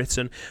has been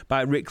written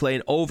by Rick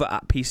Lane over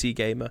at PC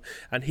Gamer,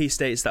 and he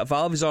states that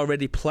Valve is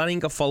already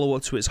planning a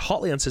follow-up to its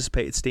hotly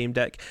anticipated Steam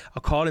Deck,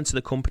 according to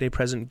the company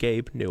president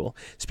Gabe Newell.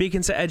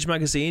 Speaking to Edge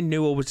magazine,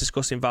 Newell was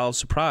discussing Valve's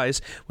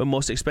surprise when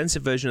most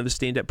expensive version of the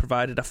Steam Deck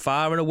provided a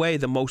far and away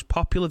the most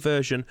popular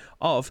version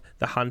of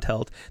the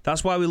handheld.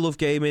 That's why we love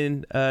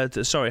gaming.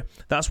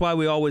 That's why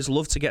we always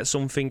love to get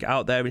something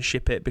out there and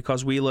ship it,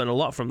 because we learn a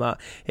lot from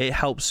that. It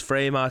helps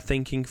frame our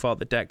thinking for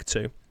the Deck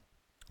too.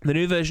 The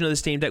new version of the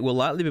Steam Deck will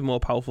likely be a more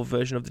powerful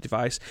version of the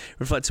device,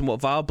 reflecting what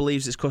Valve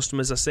believes its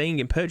customers are saying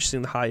in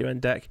purchasing the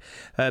higher-end deck.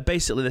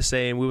 Basically, they're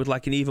saying we would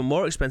like an even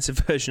more expensive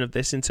version of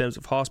this in terms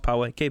of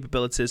horsepower,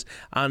 capabilities,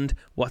 and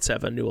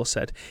whatever, Newell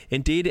said.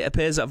 Indeed, it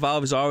appears that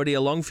Valve is already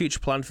a long future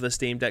plan for the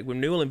Steam Deck, with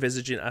Newell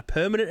envisaging a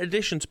permanent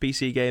addition to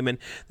PC gaming.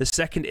 The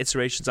second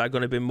iterations are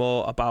going to be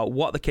more about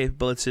what the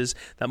capabilities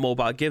that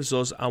mobile gives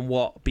us and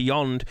what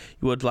beyond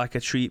you would like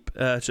to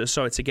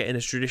get in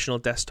a traditional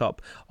desktop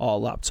or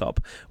laptop.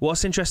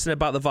 What's interesting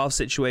about the Valve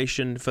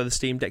situation for the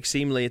Steam Deck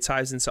seemingly it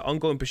ties into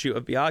ongoing pursuit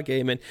of VR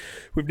gaming,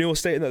 with Newell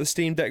stating that the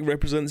Steam Deck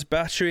represents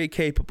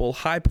battery-capable,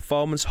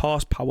 high-performance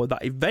horsepower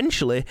that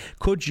eventually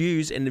could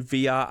use in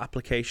VR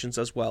applications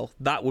as well.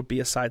 That would be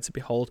a sight to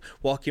behold,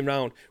 walking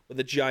around with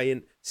a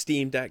giant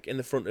Steam Deck in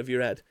the front of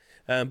your head.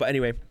 But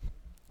anyway,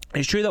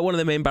 it's true that one of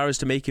the main barriers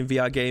to making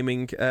VR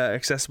gaming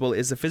accessible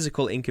is the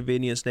physical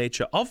inconvenience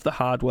nature of the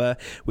hardware,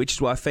 which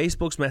is why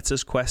Facebook's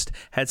Meta's Quest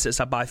headsets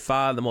are by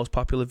far the most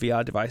popular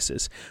VR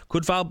devices.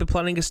 Could Valve be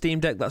planning a Steam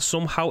Deck that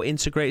somehow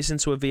integrates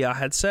into a VR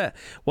headset,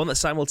 one that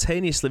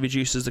simultaneously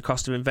reduces the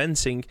cost of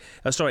investing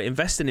in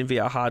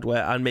VR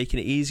hardware and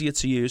making it easier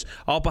to use,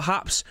 or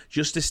perhaps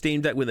just a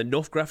Steam Deck with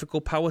enough graphical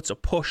power to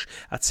push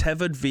a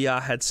tethered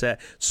VR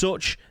headset,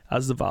 such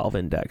as the Valve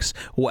Index?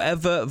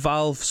 Whatever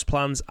Valve's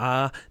plans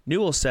are,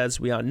 Newell says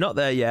we are not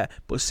there yet,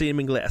 but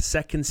seemingly a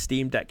second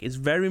Steam Deck is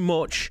very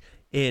much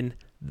in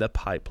the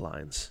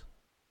pipelines.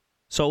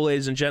 So,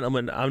 ladies and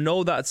gentlemen, I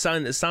know that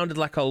it sounded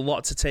like a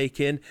lot to take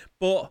in,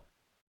 but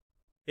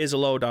here's a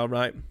lowdown,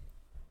 right?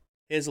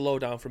 Here's a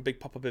lowdown from Big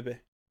Papa Bibby.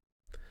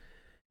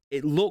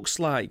 It looks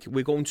like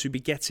we're going to be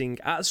getting,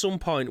 at some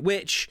point,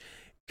 which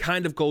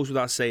kind of goes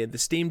without saying, the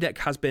Steam Deck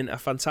has been a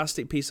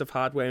fantastic piece of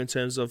hardware in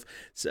terms of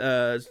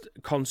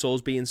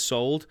consoles being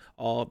sold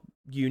or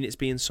units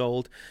being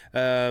sold.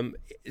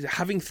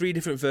 Having 3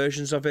 different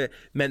versions of it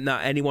meant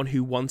that anyone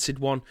who wanted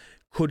one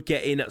could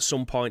get in at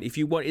some point. If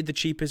you wanted the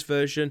cheapest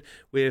version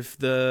with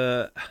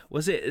the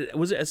was it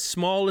a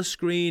smaller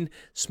screen,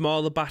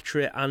 smaller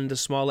battery, and a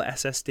smaller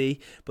SSD,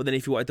 but then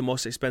if you wanted the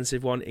most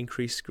expensive one,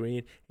 increased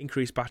screen,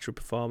 increased battery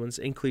performance,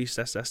 increased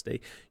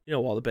SSD,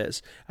 all the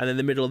bits, and then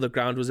the middle of the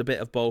ground was a bit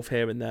of both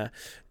here and there.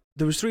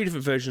 There was 3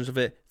 different versions of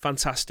it.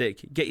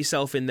 Fantastic. Get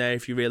yourself in there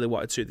if you really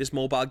wanted to. This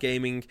mobile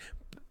gaming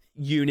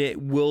unit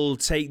will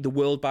take the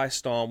world by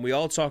storm. We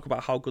all talk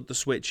about how good the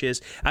Switch is,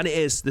 and it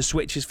is. The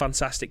Switch is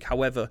fantastic.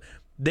 However,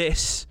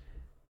 this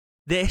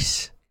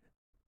is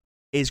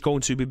going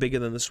to be bigger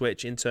than the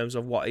Switch in terms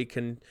of what it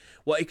can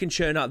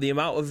churn out, the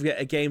amount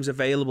of games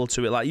available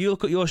to it. Like, you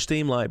look at your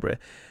Steam library,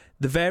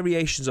 the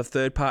variations of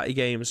third-party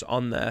games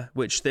on there,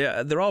 which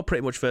they're all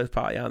pretty much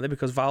first-party, aren't they?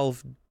 Because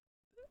Valve,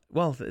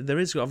 well, there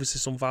is obviously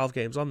some Valve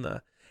games on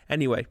there.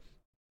 Anyway,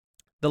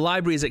 the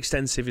library is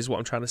extensive, is what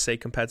I'm trying to say,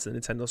 compared to the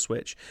Nintendo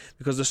Switch.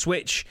 Because the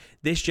Switch,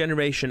 this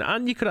generation,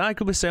 and I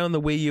could be saying on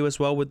the Wii U as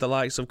well, with the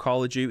likes of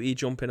Call of Duty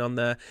jumping on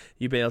there,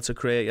 you'd be able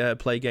to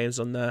play games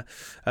on there.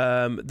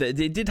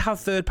 They did have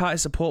third-party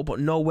support, but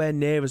nowhere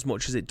near as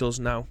much as it does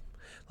now.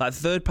 Like,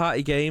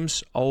 third-party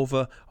games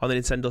over on the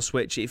Nintendo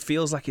Switch, it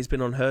feels like it's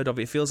been unheard of.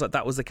 It feels like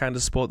that was the kind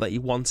of support that you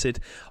wanted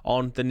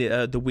on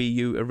the Wii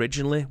U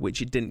originally,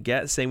 which it didn't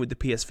get. Same with the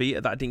PS Vita,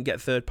 that didn't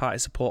get third-party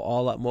support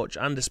all that much,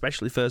 and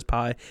especially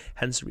first-party,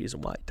 hence the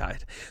reason why it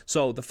died.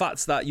 So the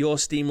fact that your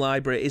Steam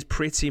library is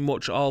pretty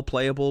much all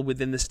playable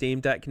within the Steam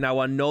Deck. Now,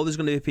 I know there's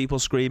going to be people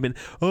screaming,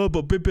 "Oh,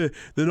 but Bippy,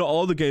 they're not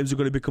all the games are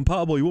going to be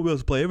compatible. You won't be able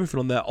to play everything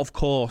on there." Of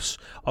course,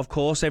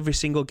 every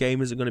single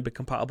game isn't going to be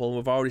compatible, and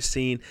we've already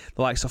seen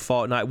the likes of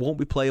Fortnite Fortnite won't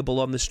be playable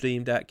on the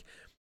Steam Deck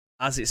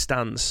as it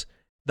stands.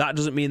 That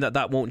doesn't mean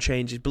that won't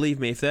change. Believe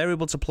me, if they're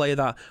able to play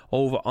that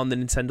over on the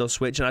Nintendo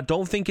Switch, and I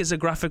don't think it's a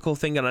graphical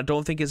thing, and I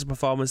don't think it's a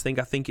performance thing,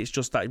 I think it's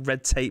just that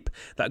red tape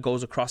that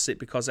goes across it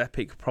because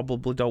Epic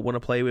probably don't want to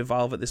play with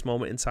Valve at this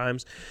moment in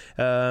times.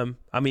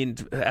 I mean,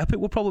 Epic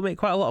would probably make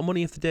quite a lot of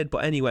money if they did,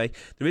 but anyway,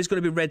 there is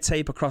going to be red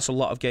tape across a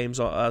lot of games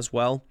as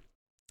well.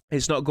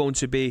 It's not going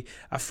to be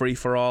a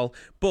free-for-all,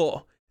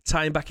 but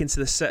tying back into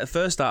the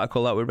first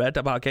article that we read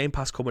about Game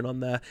Pass coming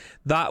on there,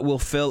 that will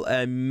fill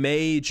a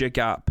major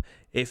gap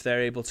if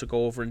they're able to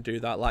go over and do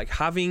that. Like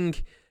having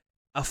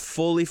a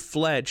fully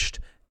fledged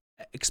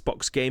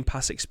Xbox Game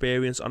Pass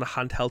experience on a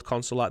handheld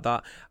console like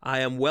that, I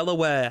am well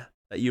aware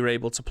that you're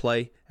able to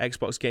play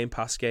Xbox Game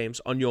Pass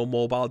games on your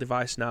mobile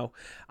device now,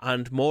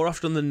 and more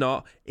often than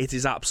not, it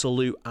is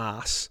absolute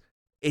arse.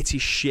 It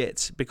is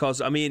shit,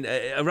 because I mean,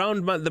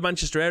 around the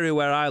Manchester area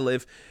where I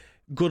live,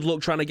 good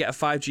luck trying to get a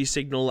 5G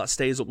signal that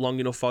stays up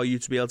long enough for you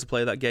to be able to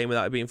play that game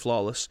without it being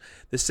flawless.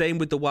 The same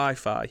with the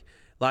Wi-Fi.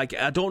 Like,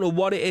 I don't know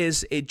what it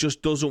is, it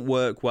just doesn't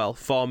work well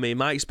for me.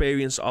 My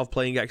experience of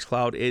playing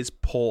xCloud is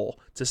poor,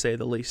 to say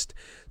the least.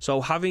 So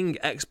having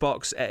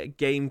Xbox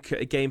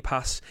Game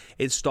Pass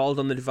installed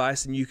on the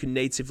device, and you can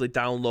natively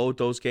download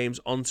those games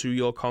onto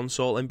your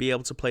console and be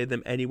able to play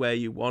them anywhere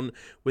you want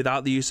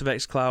without the use of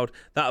xCloud,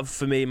 that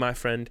for me, my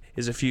friend,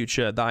 is a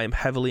future that I am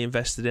heavily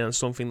invested in and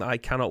something that I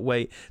cannot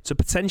wait to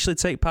potentially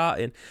take part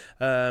in.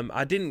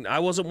 I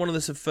wasn't one of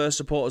the first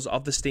supporters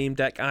of the Steam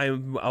Deck. I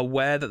am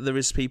aware that there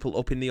is people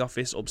up in the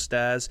office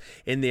upstairs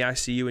in the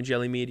ICU and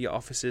Jelly Media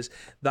offices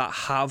that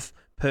have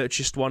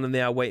purchased one and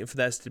they are waiting for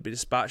theirs to be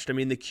dispatched. I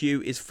mean, the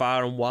queue is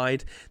far and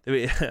wide.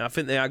 I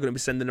think they are going to be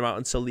sending them out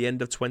until the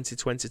end of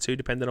 2022,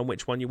 depending on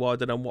which one you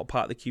ordered and what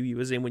part of the queue you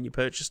was in when you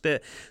purchased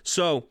it.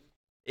 So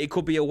it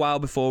could be a while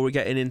before we're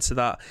getting into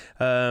that.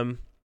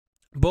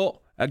 But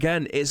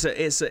again, it's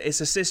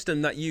a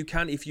system that you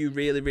can, if you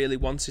really, really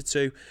wanted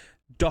to,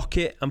 dock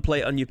it and play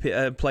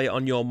it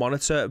on your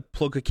monitor,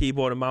 plug a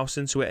keyboard and mouse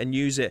into it and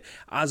use it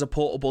as a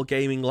portable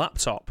gaming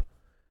laptop.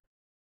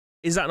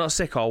 Is that not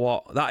sick or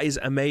what? That is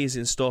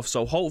amazing stuff.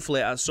 So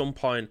hopefully at some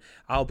point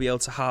I'll be able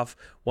to have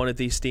one of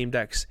these Steam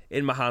Decks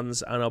in my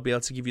hands and I'll be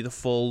able to give you the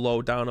full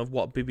lowdown of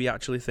what Bibi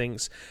actually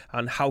thinks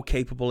and how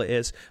capable it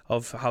is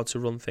of how to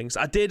run things.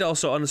 I did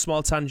also, on a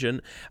small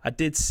tangent, I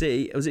did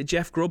see, was it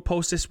Jeff Grubb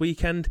post this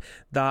weekend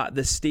that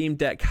the Steam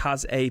Deck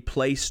has a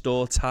Play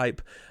Store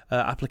type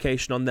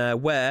application on there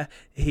where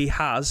he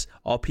has,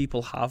 or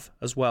people have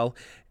as well,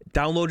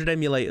 downloaded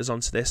emulators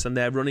onto this, and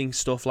they're running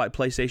stuff like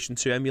PlayStation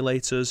 2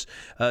 emulators,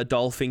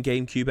 Dolphin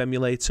GameCube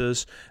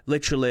emulators.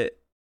 Literally,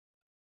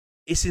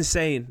 it's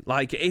insane.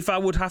 Like, if I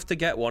would have to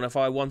get one, if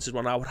I wanted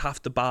one, I would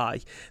have to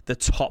buy the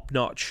top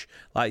notch,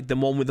 like the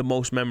one with the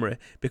most memory,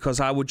 because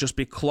I would just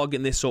be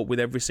clogging this up with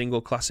every single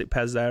classic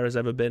PES there has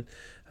ever been,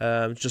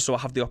 just so I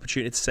have the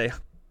opportunity to say,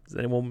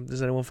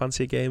 does anyone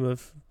fancy a game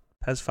of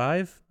PES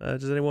 5?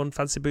 Does anyone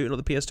fancy booting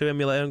up the PS2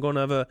 emulator and going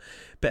to have a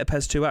bit of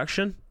PES 2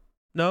 action?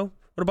 No?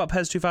 What about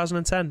PES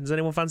 2010? Does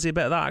anyone fancy a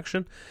bit of that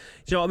action? Do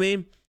you know what I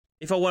mean?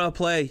 If I want to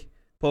play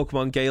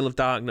Pokemon Gale of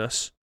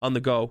Darkness on the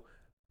go,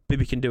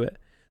 Bibi can do it.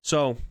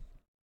 So,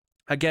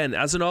 again,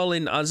 as an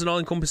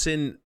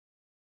all-encompassing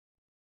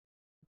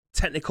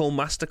technical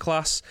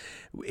masterclass,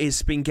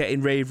 it's been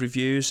getting rave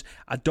reviews.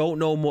 I don't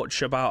know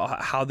much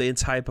about how the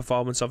entire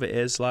performance of it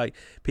is. Like,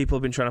 people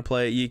have been trying to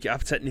play it.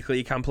 Technically,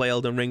 you can play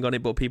Elden Ring on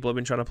it, but people have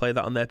been trying to play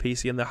that on their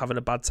PC and they're having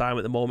a bad time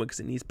at the moment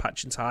because it needs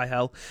patching to high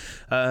hell.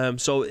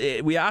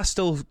 We are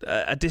still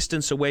a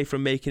distance away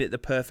from making it the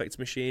perfect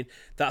machine.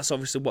 That's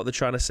obviously what they're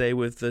trying to say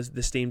with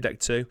the Steam Deck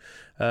 2.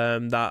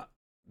 That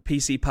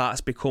PC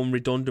parts become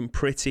redundant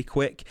pretty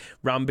quick.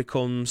 RAM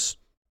becomes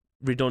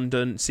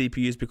redundant,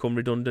 CPUs become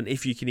redundant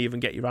if you can even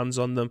get your hands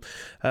on them.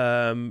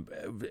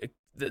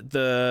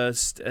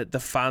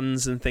 The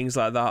fans and things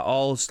like that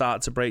all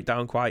start to break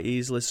down quite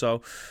easily.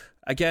 So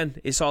again,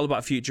 it's all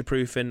about future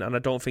proofing, and I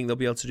don't think they'll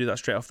be able to do that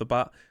straight off the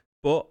bat.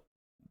 But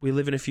we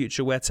live in a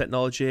future where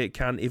technology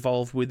can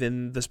evolve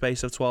within the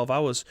space of 12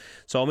 hours.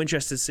 So I'm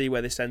interested to see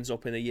where this ends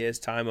up in a year's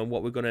time and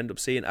what we're going to end up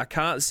seeing. I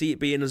can't see it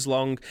being as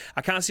long.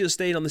 I can't see us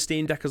staying on the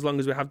Steam Deck as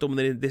long as we have done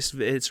with this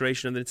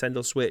iteration of the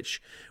Nintendo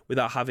Switch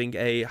without having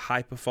a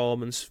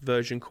high-performance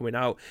version coming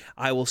out.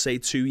 I will say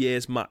 2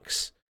 years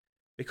max,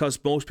 because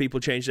most people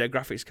change their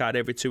graphics card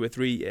every 2 or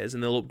 3 years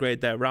and they'll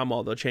upgrade their RAM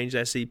or they'll change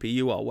their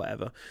CPU or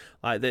whatever.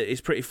 Like,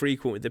 it's pretty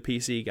frequent with the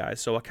PC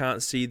guys, so I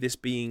can't see this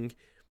being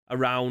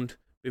around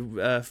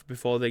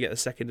before they get the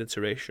second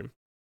iteration.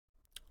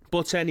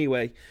 But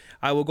anyway,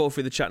 I will go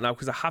through the chat now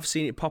because I have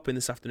seen it pop in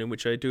this afternoon,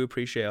 which I do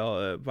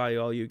appreciate by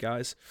all you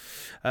guys.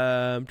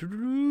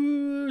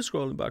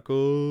 Scrolling back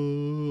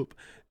up.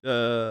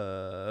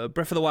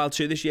 Breath of the Wild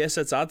 2 this year,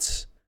 says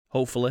ads.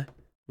 Hopefully.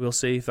 We'll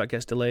see if that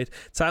gets delayed.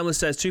 Timeless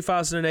says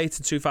 2008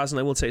 and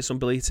 2011 will take some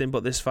bleating,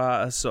 but this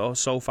far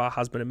so far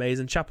has been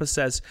amazing. Chapper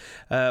says,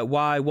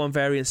 why one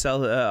variant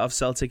of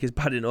Celtic is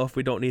bad enough.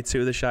 We don't need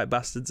two of the shite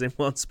bastards in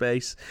one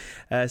space.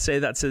 Say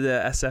that to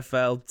the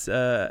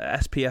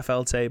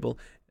SPFL table.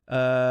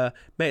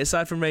 Mate,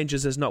 aside from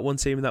Rangers, there's not one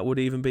team that would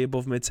even be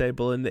above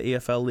mid-table in the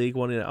EFL League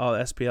One or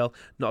SPL.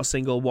 Not a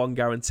single one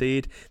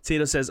guaranteed.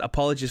 Tito says,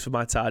 apologies for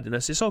my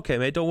tardiness. It's okay,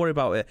 mate. Don't worry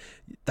about it.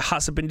 The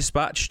hats have been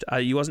dispatched.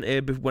 You wasn't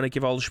here when I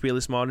give all the spiel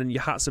this morning.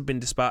 Your hats have been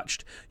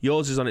dispatched.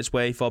 Yours is on its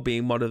way for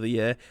being mod of the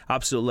year.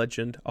 Absolute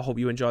legend. I hope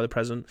you enjoy the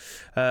present.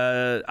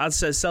 As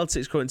says,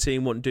 Celtic's current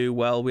team wouldn't do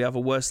well. We have a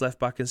worst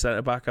left-back and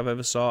centre-back I've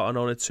ever saw, and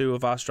only 2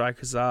 of our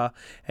strikers are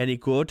any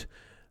good.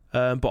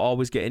 But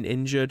always getting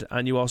injured,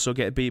 and you also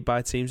get beat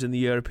by teams in the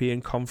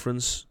European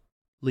Conference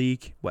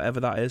League, whatever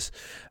that is.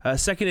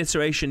 Second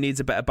iteration needs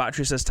a better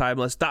battery, says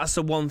Timeless. That's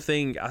the one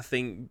thing I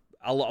think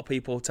a lot of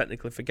people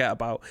technically forget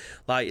about.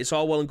 Like, it's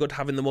all well and good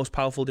having the most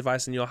powerful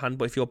device in your hand,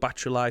 but if your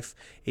battery life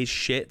is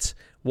shit,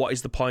 what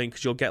is the point?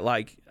 Because you'll get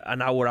like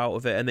an hour out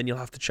of it, and then you'll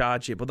have to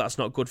charge it, but that's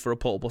not good for a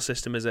portable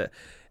system, is it?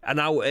 An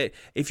hour,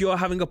 if you're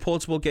having a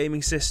portable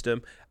gaming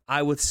system,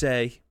 I would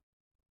say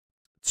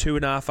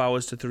 2.5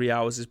 hours to 3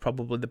 hours is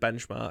probably the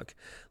benchmark.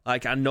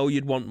 Like, I know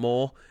you'd want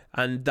more,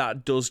 and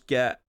that does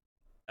get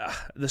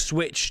the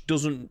Switch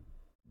doesn't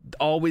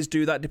always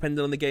do that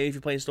depending on the game. If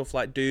you're playing stuff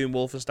like Doom,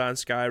 Wolfenstein,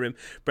 Skyrim,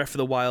 Breath of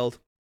the Wild,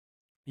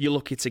 you're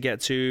lucky to get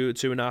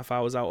 2.5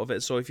 hours out of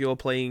it. So if you're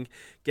playing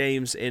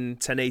games in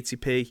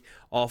 1080p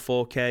or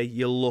 4K,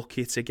 you're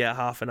lucky to get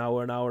half an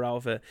hour out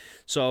of it.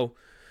 So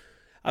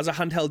as a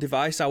handheld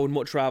device, I would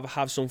much rather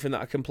have something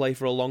that I can play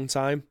for a long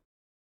time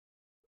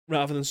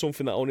rather than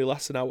something that only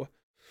lasts an hour.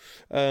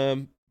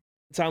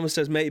 Timeless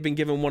says, mate, you've been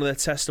given one of their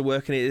tests to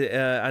work in it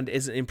and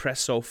isn't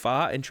impressed so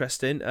far.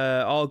 Interesting.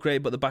 All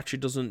great, but the battery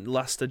doesn't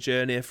last a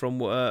journey from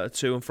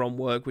to and from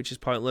work, which is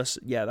pointless.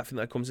 Yeah, I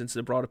think that comes into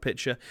the broader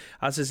picture.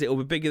 As says, it'll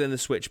be bigger than the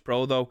Switch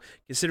Pro, though.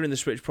 Considering the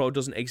Switch Pro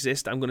doesn't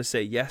exist, I'm going to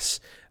say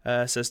yes,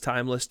 says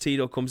Timeless.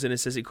 Tito comes in and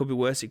says it could be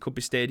worse, it could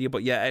be Stadia,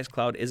 but yeah,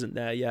 xCloud isn't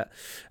there yet.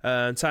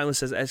 Timeless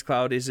says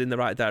xCloud is in the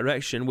right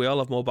direction. We all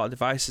have mobile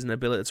devices and the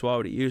ability to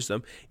already use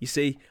them. You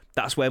see,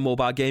 that's where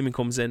mobile gaming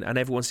comes in, and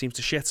everyone seems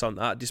to shit on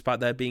that,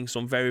 despite there being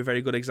some very,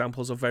 very good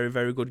examples of very,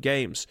 very good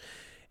games.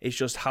 It's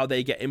just how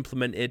they get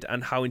implemented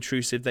and how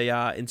intrusive they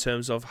are in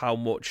terms of how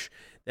much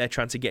they're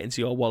trying to get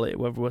into your wallet,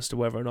 as to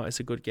whether or not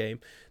it's a good game.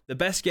 The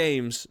best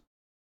games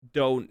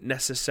don't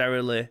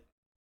necessarily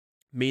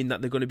mean that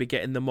they're going to be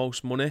getting the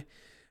most money,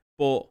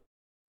 but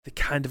they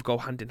kind of go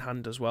hand in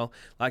hand as well.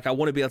 Like, I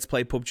want to be able to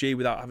play PUBG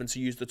without having to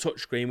use the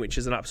touchscreen, which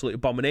is an absolute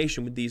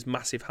abomination with these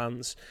massive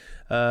hands.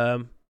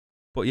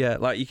 But yeah,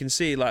 like you can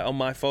see, like on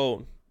my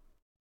phone,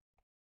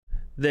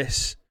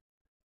 this.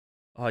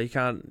 Oh, you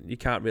can't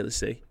really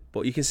see,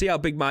 but you can see how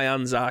big my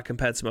hands are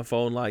compared to my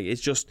phone. Like,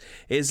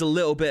 it's a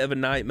little bit of a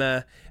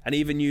nightmare. And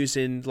even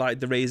using like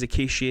the Razer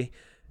Kishi,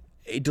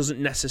 it doesn't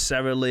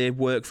necessarily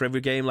work for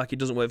every game. Like, it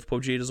doesn't work for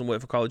PUBG, it doesn't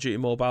work for Call of Duty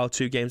Mobile.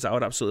 2 games that I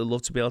would absolutely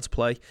love to be able to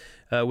play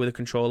with a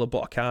controller,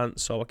 but I can't,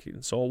 so I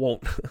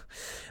won't.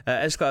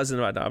 xCloud's in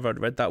the right now. I've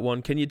already read that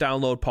one. Can you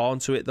download porn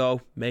to it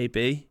though?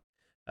 Maybe.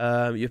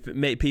 You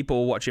make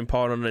people watching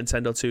porn on a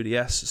Nintendo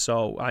 2DS,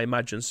 so I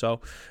imagine so.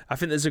 I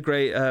think there's a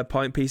great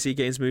point. PC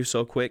games move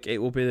so quick, it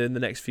will be in the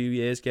next few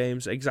years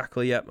games.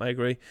 Exactly, yep, I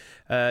agree.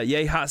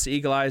 Yay, Hats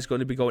Eagle Eye is going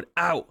to be going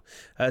out.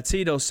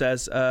 Tito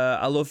says,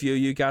 I love you.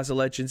 You guys are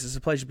legends. It's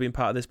a pleasure being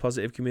part of this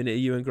positive community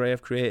you and Gray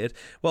have created.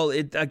 Well,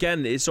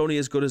 it's only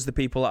as good as the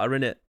people that are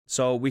in it.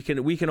 So we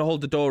can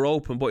hold the door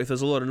open, but if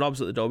there's a load of knobs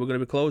at the door, we're going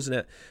to be closing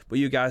it. But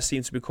you guys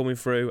seem to be coming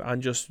through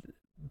and just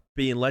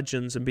being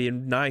legends and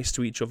being nice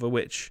to each other,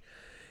 which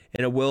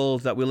in a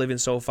world that we live in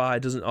so far,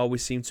 it doesn't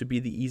always seem to be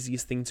the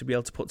easiest thing to be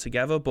able to put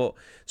together. But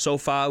so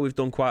far, we've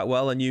done quite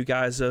well, and you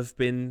guys have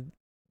been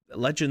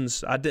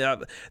legends.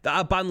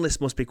 Our band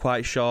list must be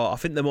quite short. I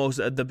think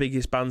the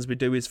biggest bands we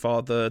do is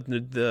for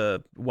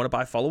the wanna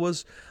buy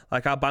followers.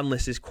 Like, our band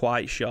list is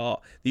quite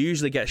short. They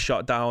usually get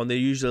shot down. They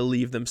usually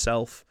leave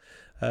themselves.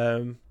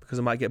 Because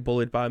I might get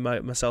bullied by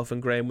myself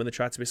and Graham when they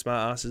try to be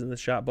smart asses in the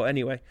chat. But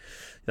anyway,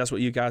 that's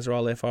what you guys are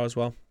all here for as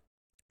well.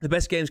 The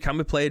best games can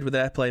be played with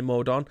airplane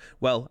mode on.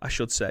 Well, I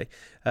should say.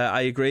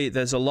 I agree.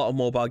 There's a lot of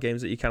mobile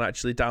games that you can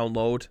actually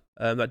download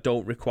that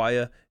don't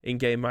require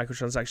in-game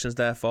microtransactions.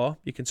 Therefore,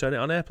 you can turn it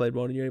on airplane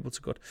mode and you're able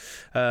to good.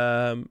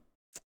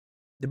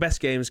 The best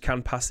games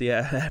can pass the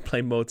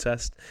airplane mode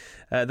test.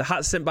 The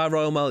hats sent by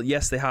Royal Mail,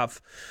 yes, they have.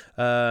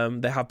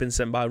 They have been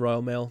sent by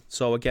Royal Mail.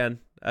 So again,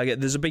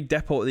 there's a big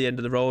depot at the end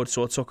of the road.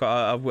 So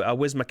I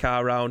whizzed my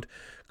car around,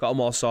 got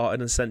them all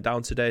sorted and sent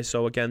down today.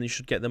 So again, you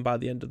should get them by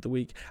the end of the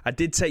week. I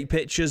did take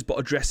pictures, but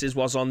addresses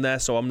was on there,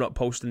 so I'm not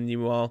posting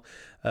them all,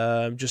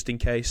 just in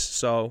case.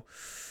 So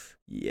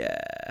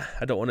yeah,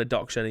 I don't want to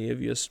dox any of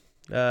yous.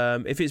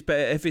 If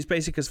it's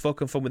basic as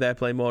fuck and fun with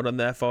airplane mode on,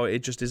 therefore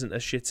it just isn't a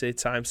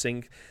shitty time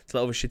sink to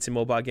let other shitty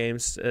mobile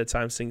games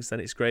time sinks, then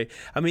it's great.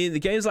 I mean, the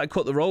games like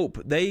Cut the Rope,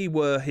 they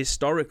were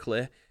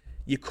historically,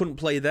 you couldn't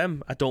play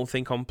them, I don't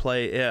think, on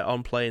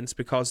planes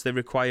because they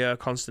require a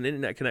constant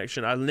internet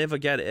connection. I'll never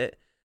get it.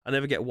 I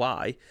never get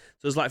why. So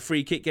there's like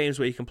free kick games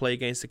where you can play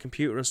against the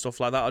computer and stuff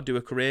like that, or do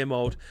a career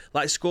mode.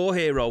 Like Score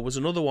Hero was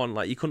another one.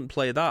 Like, you couldn't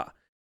play that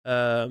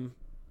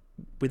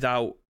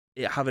without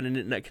it having an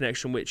internet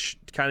connection, which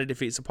kind of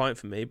defeats the point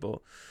for me. But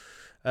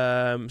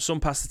Some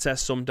pass the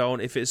test, some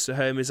don't. If it's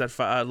Hermes,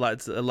 I'd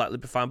likely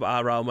be fine, but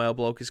our Royal Mail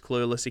bloke is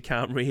clueless. He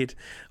can't read.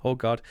 Oh,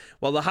 God.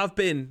 Well, they have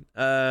been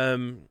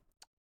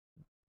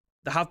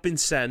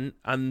sent,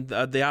 and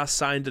they are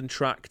signed and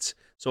tracked,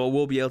 so I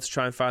will be able to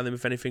try and find them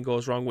if anything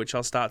goes wrong, which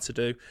I'll start to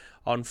do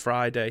on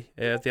Friday.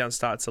 If they haven't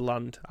started to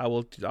land, I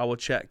will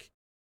check.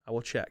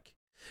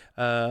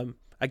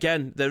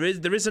 Again, there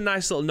is a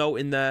nice little note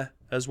in there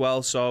as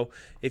well, so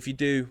if you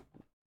do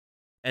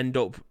end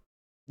up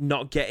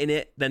not getting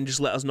it, then just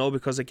let us know,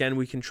 because again,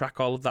 we can track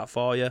all of that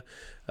for you.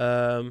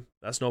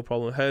 That's no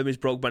problem. Hermes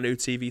broke my new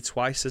TV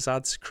twice as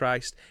ads.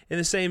 Christ, in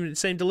the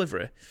same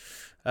delivery.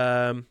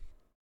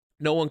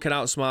 No one can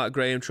outsmart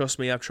Graham. Trust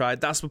me, I've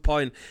tried. That's the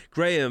point,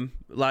 Graham.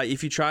 Like,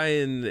 if you try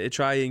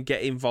and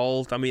get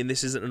involved, I mean,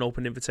 this isn't an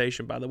open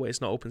invitation, by the way.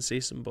 It's not open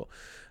season, but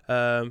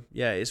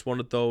yeah, it's one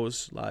of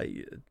those,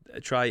 like,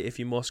 try it if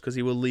you must, because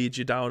he will lead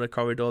you down a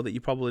corridor that you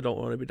probably don't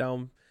want to be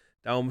down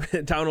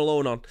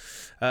alone on.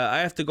 I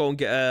have to go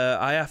to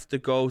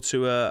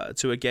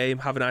a game.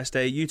 Have a nice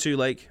day. You too,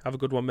 Lake. Have a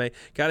good one, mate.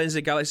 Guardians of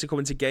the Galaxy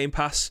coming to Game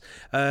Pass.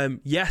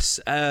 Yes,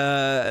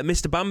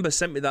 Mr. Bamba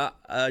sent me that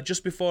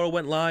just before I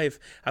went live.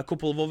 A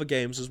couple of other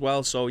games as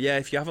well. So yeah,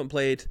 if you haven't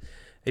played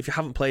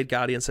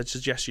Guardians, I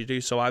suggest you do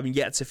so. I'm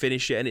yet to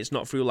finish it, and it's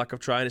not through lack of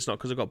trying. It's not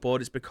because I got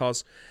bored. It's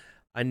because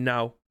I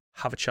now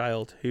have a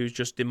child who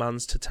just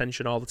demands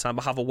attention all the time.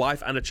 I have a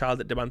wife and a child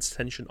that demands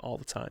attention all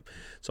the time.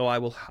 So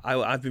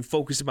I've been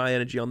focusing my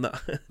energy on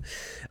that.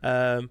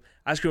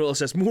 Ice Cream Little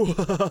says,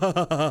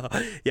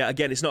 yeah,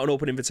 again, it's not an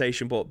open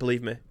invitation, but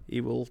believe me,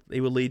 he will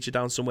lead you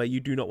down somewhere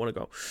you do not want to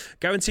go.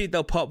 Guaranteed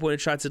they'll pop when I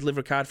try to deliver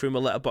a card through my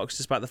letterbox,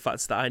 despite the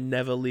fact that I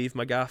never leave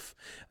my gaff.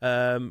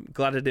 Glad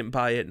I didn't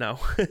buy it now.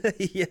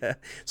 Yeah.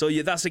 So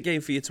yeah, that's a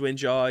game for you to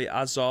enjoy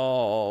as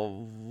of...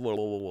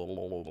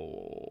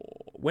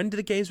 When do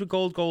the games with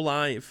gold go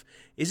live?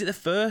 Is it the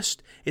 1st?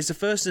 It's the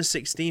 1st and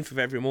 16th of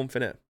every month,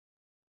 innit?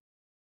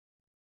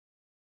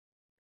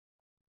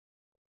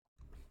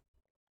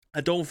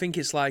 I don't think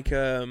it's like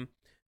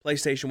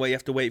PlayStation where you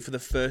have to wait for the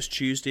first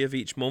Tuesday of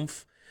each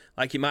month.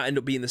 Like, it might end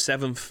up being the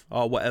 7th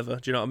or whatever.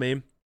 Do you know what I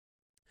mean?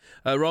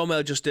 Royal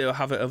Mail just do a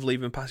habit of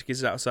leaving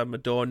packages outside my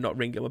door and not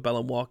ringing my bell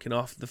and walking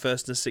off. The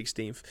 1st and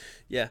 16th.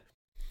 Yeah.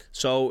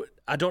 So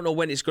I don't know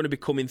when it's going to be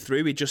coming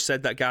through. He just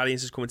said that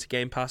Guardians is coming to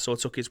Game Pass, so I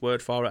took his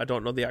word for it. I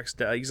don't know the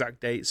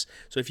exact dates.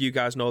 So if you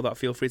guys know that,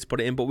 feel free to put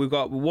it in. But we've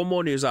got one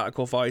more news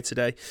article for you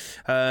today.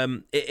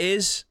 It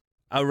is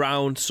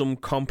around some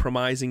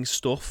compromising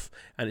stuff,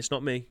 and it's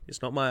not me.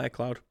 It's not my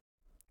iCloud.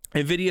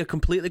 Nvidia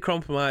completely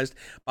compromised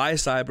by a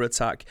cyber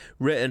attack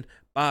written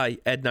by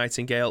Ed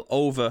Nightingale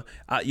over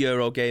at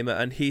Eurogamer,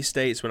 and he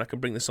states, when I can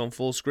bring this on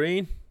full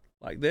screen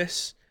like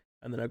this,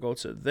 and then I go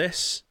to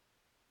this,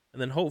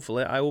 and then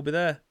hopefully I will be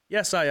there.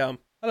 Yes, I am.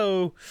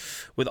 Hello.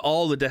 With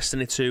all the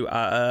Destiny 2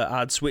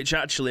 ads, which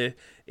actually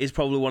is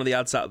probably one of the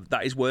ads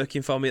that is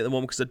working for me at the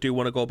moment, because I do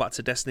want to go back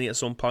to Destiny at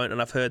some point,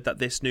 and I've heard that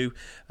this new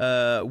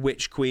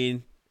Witch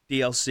Queen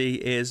DLC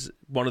is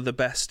one of the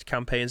best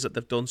campaigns that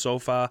they've done so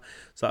far,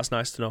 so that's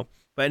nice to know.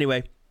 But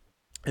anyway,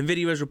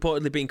 Nvidia has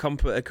reportedly been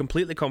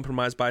completely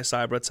compromised by a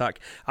cyber attack,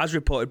 as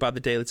reported by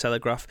the Daily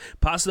Telegraph.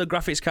 Parts of the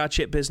graphics card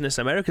chip business,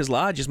 America's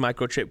largest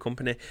microchip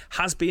company,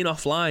 has been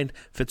offline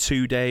for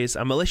 2 days.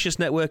 A malicious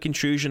network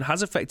intrusion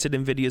has affected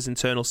Nvidia's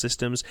internal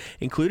systems,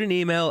 including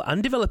email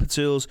and developer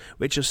tools,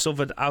 which have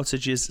suffered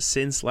outages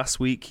since last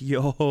week.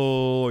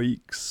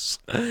 Yikes.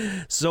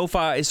 So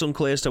far, it's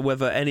unclear as to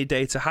whether any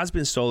data has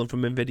been stolen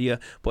from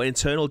Nvidia, but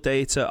internal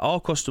data or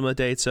customer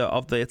data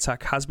of the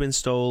attack has been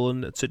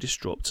stolen to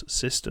disrupt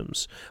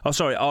systems.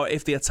 Or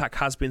if the attack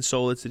has been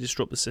stolen to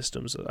disrupt the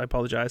systems. I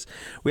apologise.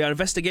 We are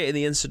investigating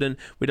the incident.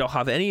 We don't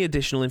have any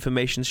additional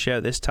information to share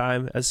at this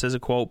time, as says a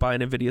quote by an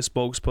Nvidia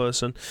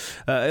spokesperson.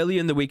 Earlier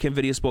in the week,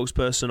 Nvidia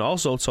spokesperson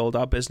also told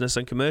our business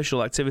and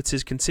commercial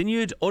activities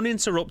continued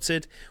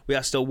uninterrupted. We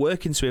are still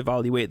working to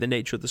evaluate the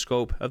nature of the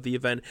scope of the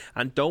event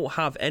and don't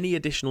have any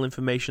additional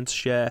information to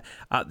share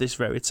at this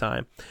very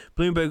time.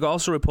 Bloomberg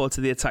also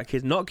reported the attack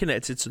is not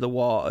connected to the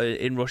war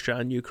in Russia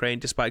and Ukraine,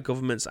 despite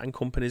governments and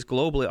companies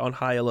globally on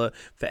high alert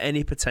for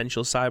any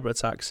potential cyber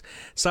attacks.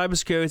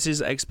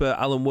 Cybersecurity expert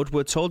Alan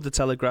Woodward told the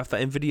Telegraph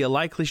that Nvidia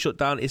likely shut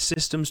down its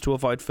systems to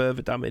avoid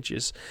further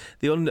damages.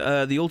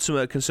 The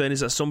ultimate concern is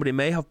that somebody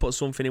may have put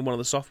something in one of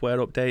the software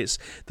updates.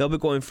 They'll be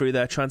going through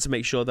there trying to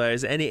make sure there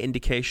is any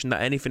indication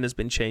that anything has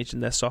been changed in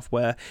their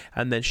software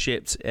and then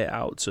shipped it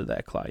out to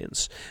their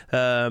clients. We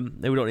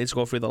don't need to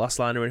go through the last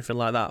line or anything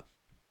like that.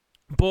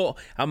 But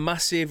a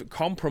massive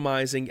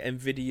compromising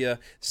Nvidia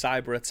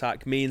cyber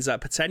attack means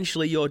that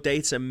potentially your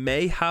data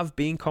may have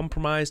been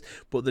compromised,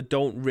 but they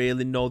don't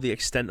really know the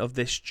extent of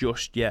this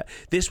just yet.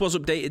 This was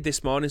updated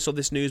this morning, so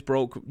this news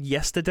broke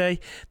yesterday.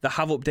 They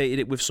have updated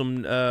it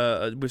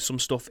with some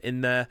stuff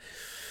in there.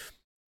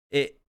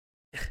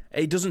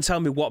 it doesn't tell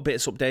me what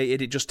bit's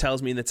updated. It just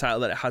tells me in the title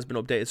that it has been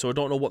updated. So I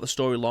don't know what the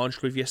story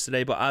launched with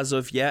yesterday, but as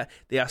of yet,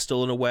 they are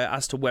still unaware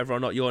as to whether or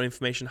not your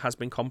information has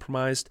been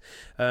compromised.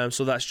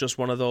 So that's just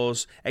one of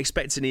those.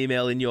 Expect an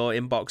email in your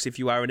inbox if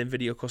you are an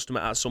NVIDIA customer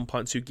at some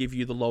point to give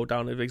you the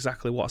lowdown of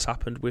exactly what's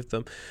happened with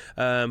them.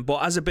 But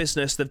as a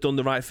business, they've done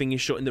the right thing in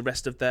shutting the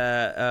rest of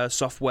their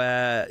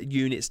software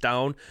units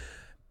down.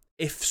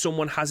 If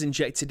someone has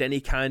injected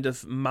any kind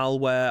of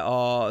malware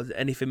or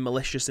anything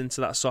malicious into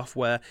that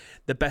software,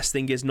 the best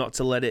thing is not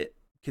to let it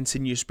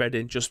continue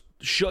spreading. Just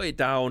shut it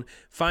down,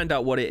 find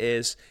out what it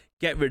is,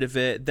 get rid of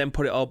it, then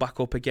put it all back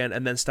up again,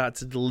 and then start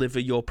to deliver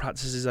your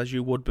practices as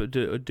you would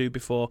do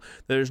before.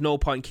 There is no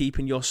point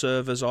keeping your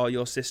servers or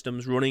your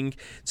systems running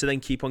to then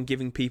keep on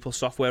giving people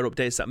software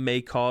updates that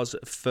may cause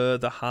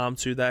further harm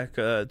to their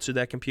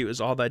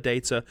computers or their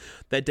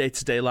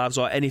day-to-day lives,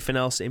 or anything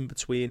else in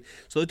between.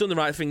 So they've done the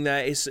right thing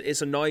there.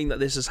 It's annoying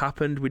that this has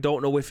happened. We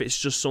don't know if it's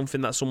just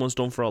something that someone's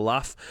done for a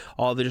laugh,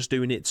 or they're just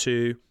doing it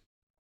to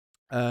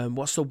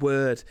what's the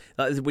word?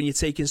 Like when you're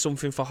taking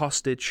something for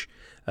hostage.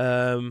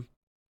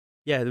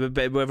 Yeah,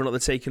 whether or not they're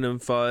taking them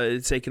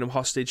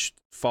hostage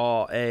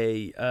for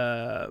a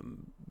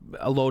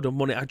load of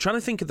money. I'm trying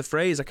to think of the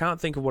phrase. I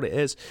can't think of what it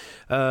is.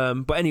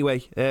 But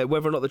anyway,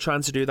 whether or not they're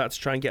trying to do that to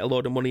try and get a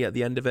load of money at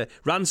the end of it.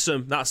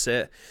 Ransom, that's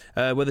it.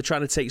 Where they're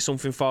trying to take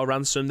something for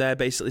ransom, they're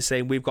basically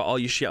saying, we've got all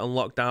your shit on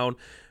lockdown.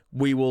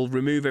 We will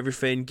remove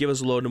everything, give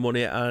us a load of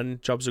money, and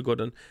jobs are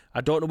good. And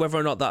I don't know whether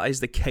or not that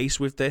is the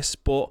case with this,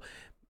 but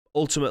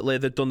ultimately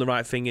they've done the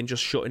right thing in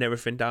just shutting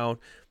everything down.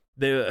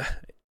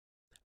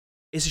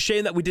 It's a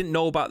shame that we didn't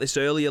know about this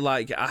earlier.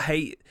 Like, I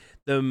hate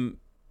them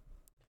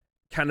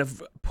kind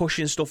of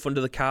pushing stuff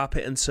under the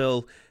carpet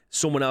until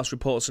someone else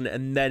reports on it,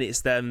 and then it's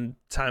then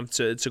time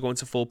to go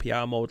into full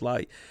PR mode.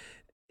 Like,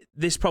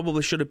 this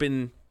probably should have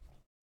been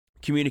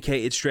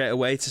communicated straight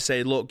away to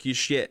say, look, your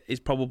shit is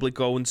probably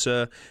going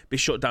to be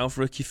shut down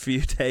for a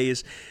few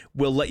days.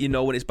 We'll let you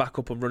know when it's back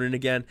up and running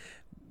again.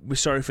 We're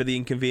sorry for the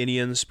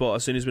inconvenience, but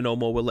as soon as we know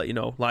more, we'll let you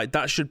know. Like,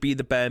 that should be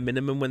the bare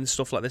minimum when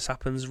stuff like this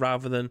happens,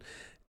 rather than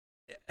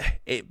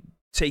it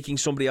taking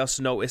somebody else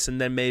to notice,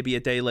 and then maybe a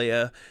day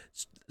later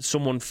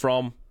someone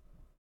from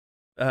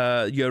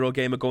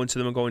Eurogamer going to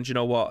them and going, do you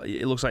know what,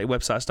 it looks like your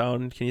website's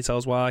down, can you tell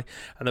us why?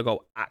 And they'll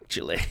go,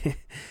 actually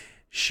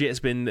shit's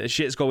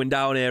going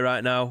down here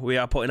right now, we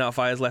are putting out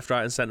fires left,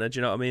 right and centre. Do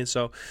you know what I mean?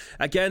 So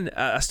again,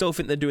 I still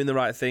think they're doing the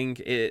right thing.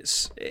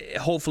 It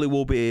hopefully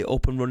will be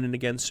up and running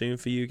again soon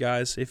for you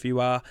guys if you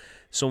are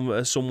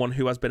someone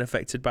who has been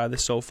affected by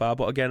this so far.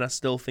 But again, I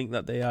still think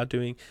that they are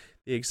doing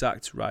the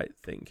exact right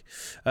thing.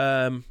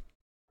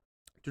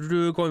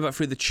 Going back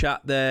through the chat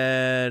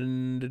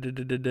then.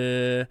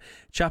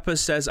 Chapper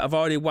says, I've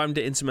already whammed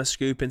it into my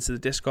scoop into the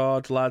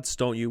Discord, lads,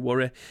 don't you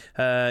worry.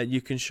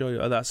 You can show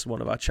you, that's one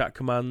of our chat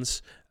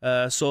commands.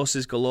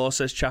 Sources galore,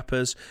 says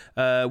Chappers.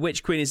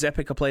 Witch Queen is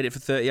epic. I played it for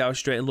 30 hours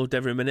straight and loved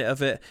every minute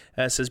of it,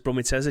 says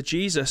Brummy Tezza.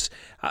 Jesus,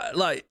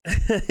 like,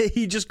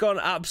 you just gone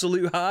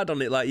absolute hard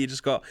on it. Like, you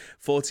just got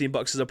 14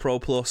 boxes of Pro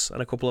Plus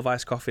and a couple of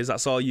iced coffees.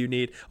 That's all you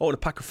need. Oh, and a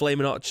pack of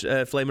Flaming Hot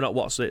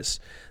Wotsits.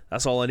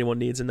 That's all anyone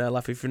needs in their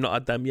life. If you've not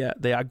had them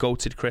yet, they are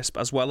goated crisp,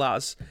 as well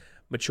as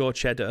mature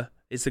cheddar.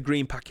 It's the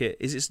green packet.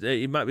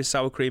 It might be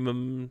sour cream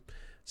and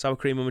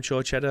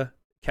mature cheddar,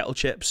 kettle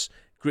chips,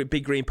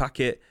 big green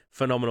packet,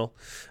 phenomenal.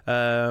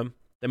 Then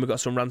we've got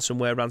some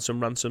ransomware,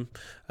 ransom.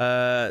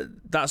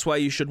 That's why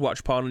you should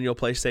watch porn on your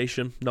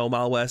PlayStation. No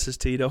malware, says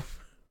Tito.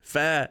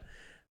 Fair.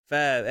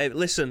 Hey,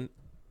 listen,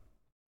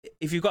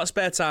 if you've got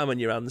spare time on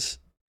your hands,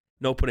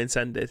 no pun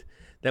intended,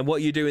 then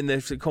what you do in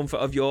the comfort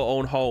of your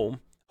own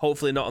home,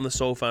 hopefully not on the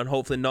sofa, and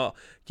hopefully not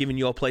giving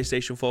your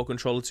PlayStation 4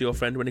 controller to your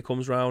friend when he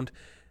comes round,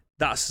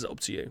 that's up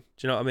to you. Do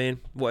you know what I mean?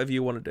 Whatever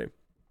you want to do.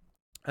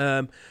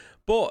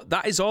 But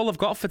that is all I've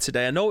got for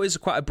today. I know it's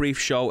quite a brief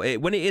show.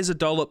 When it is a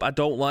dollop, I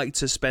don't like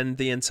to spend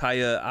the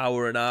entire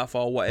hour and a half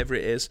or whatever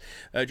it is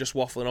just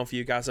waffling on for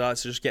you guys. I like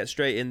to just get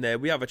straight in there.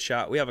 We have a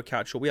chat, we have a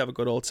catch up, we have a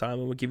good old time,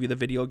 and we'll give you the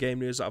video game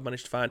news that I've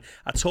managed to find.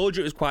 I told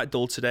you it was quite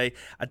dull today.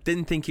 I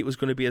didn't think it was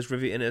going to be as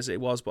riveting as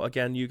it was, but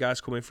again, you guys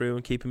coming through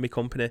and keeping me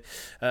company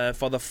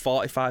for the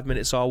 45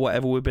 minutes or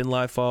whatever we've been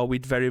live for,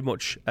 we'd very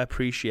much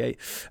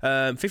appreciate.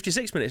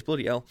 56 minutes,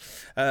 bloody hell.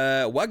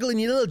 Waggling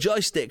your little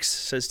joysticks,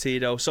 says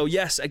Tito. So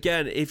yes,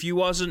 again, if you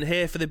wasn't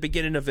here for the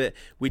beginning of it,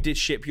 we did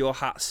ship your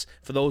hats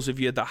for those of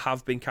you that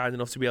have been kind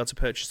enough to be able to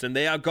purchase them.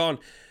 They are gone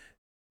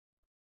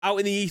out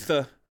in the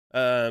ether.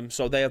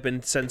 So they have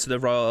been sent to the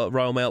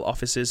Royal Mail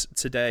offices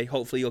today.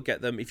 Hopefully you'll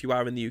get them if you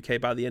are in the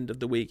UK by the end of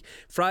the week.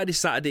 Friday,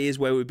 Saturday is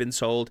where we've been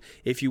told.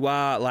 If you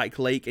are like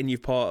Lake and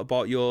you've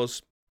bought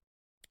yours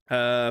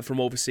from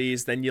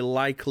overseas, then you're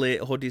likely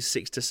hoodies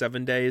 6 to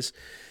 7 days.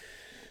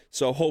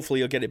 So hopefully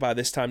you'll get it by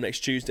this time next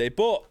Tuesday.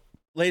 But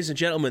Ladies and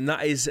gentlemen,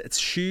 that is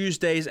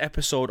Tuesday's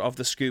episode of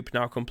The Scoop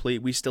now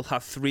complete. We still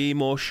have 3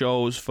 more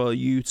shows for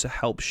you to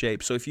help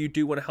shape. So if you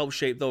do want to help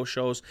shape those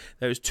shows,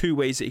 there's 2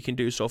 ways that you can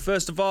do so.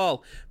 First of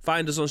all,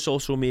 find us on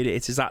social media.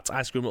 It is at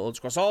Ice Cream Uploads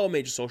across all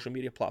major social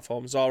media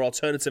platforms. Or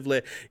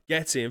alternatively,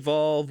 get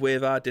involved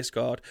with our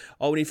Discord.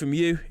 All we need from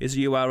you is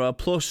a URL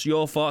plus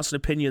your thoughts and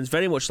opinions,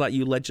 very much like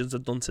you legends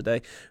have done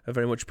today. I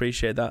very much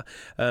appreciate that.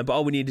 But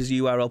all we need is a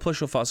URL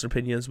plus your thoughts and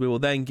opinions. We will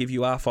then give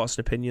you our thoughts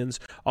and opinions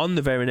on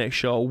the very next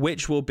show,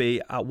 which will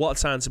be at what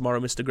time tomorrow,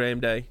 Mr. Graham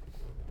Day?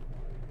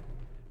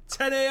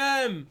 10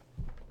 a.m.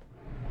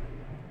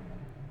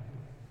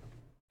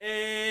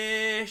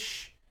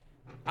 ish.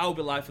 I'll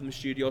be live from the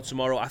studio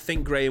tomorrow. I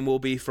think Graham will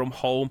be from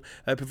home,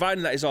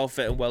 providing that is all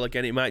fit and well.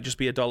 Again, it might just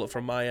be a dollop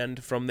from my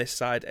end, from this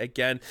side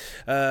again.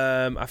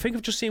 I think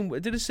I've just seen.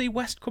 Did I see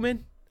West come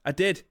in? I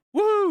did.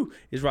 Woo!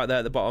 He's right there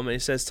at the bottom, and he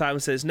says, Simon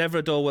says, never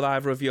a dull with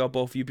either of you or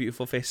both of you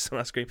beautiful faces on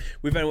our screen.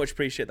 We very much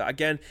appreciate that.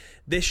 Again,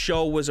 this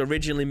show was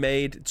originally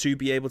made to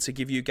be able to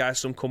give you guys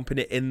some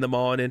company in the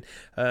morning.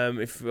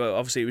 If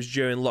obviously it was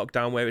during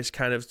lockdown where it's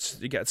kind of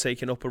you get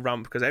taken up a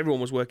ramp because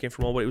everyone was working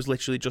from home, but it was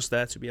literally just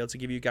there to be able to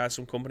give you guys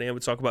some company and we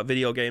talk about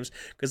video games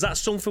because that's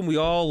something we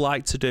all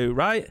like to do,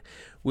 right?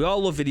 We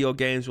all love video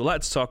games. We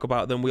like to talk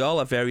about them. We all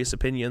have various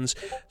opinions.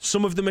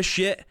 Some of them are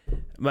shit.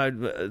 My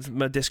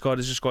Discord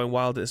is just going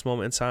wild at this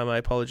moment in time. I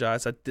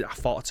apologise. I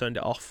thought I turned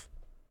it off,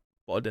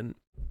 but I didn't.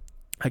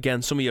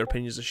 Again, some of your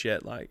opinions are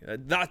shit. Like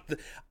that.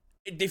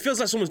 It feels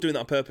like someone's doing that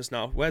on purpose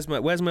now. Where's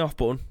my off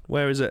button?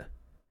 Where is it?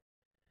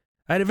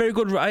 I had a very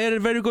good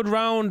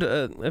round,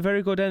 a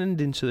very good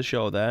ending to the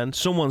show there, and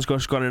someone's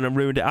just gone in and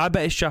ruined it. I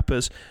bet it's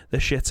Chappers, the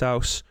shit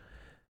house.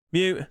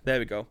 Mute. There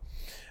we go.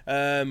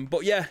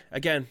 But yeah,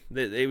 again,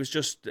 it was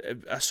just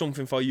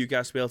something for you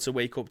guys to be able to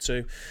wake up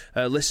to,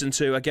 listen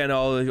to. Again,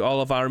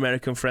 all of our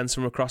American friends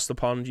from across the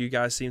pond, you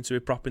guys seem to be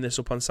propping this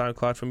up on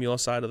SoundCloud from your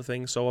side of the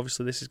thing. So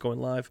obviously this is going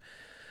live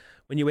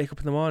when you wake up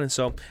in the morning.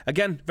 So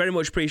again, very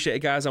much appreciate it,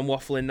 guys. I'm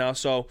waffling now.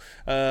 So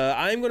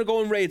I'm going to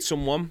go and raid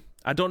someone.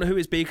 I don't know who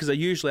it's be because I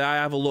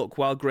have a look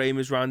while Graham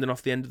is rounding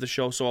off the end of the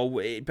show. So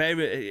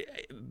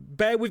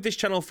bear with this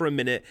channel for a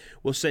minute.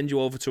 We'll send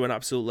you over to an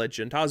absolute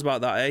legend. How's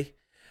about that, eh?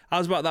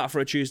 How's about that for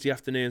a Tuesday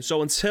afternoon?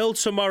 So until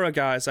tomorrow,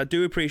 guys, I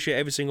do appreciate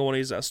every single one of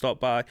you that have stopped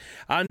by.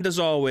 And as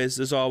always,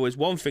 there's always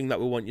one thing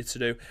that we want you to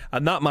do.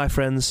 And that, my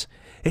friends,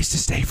 is to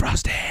stay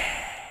frosty.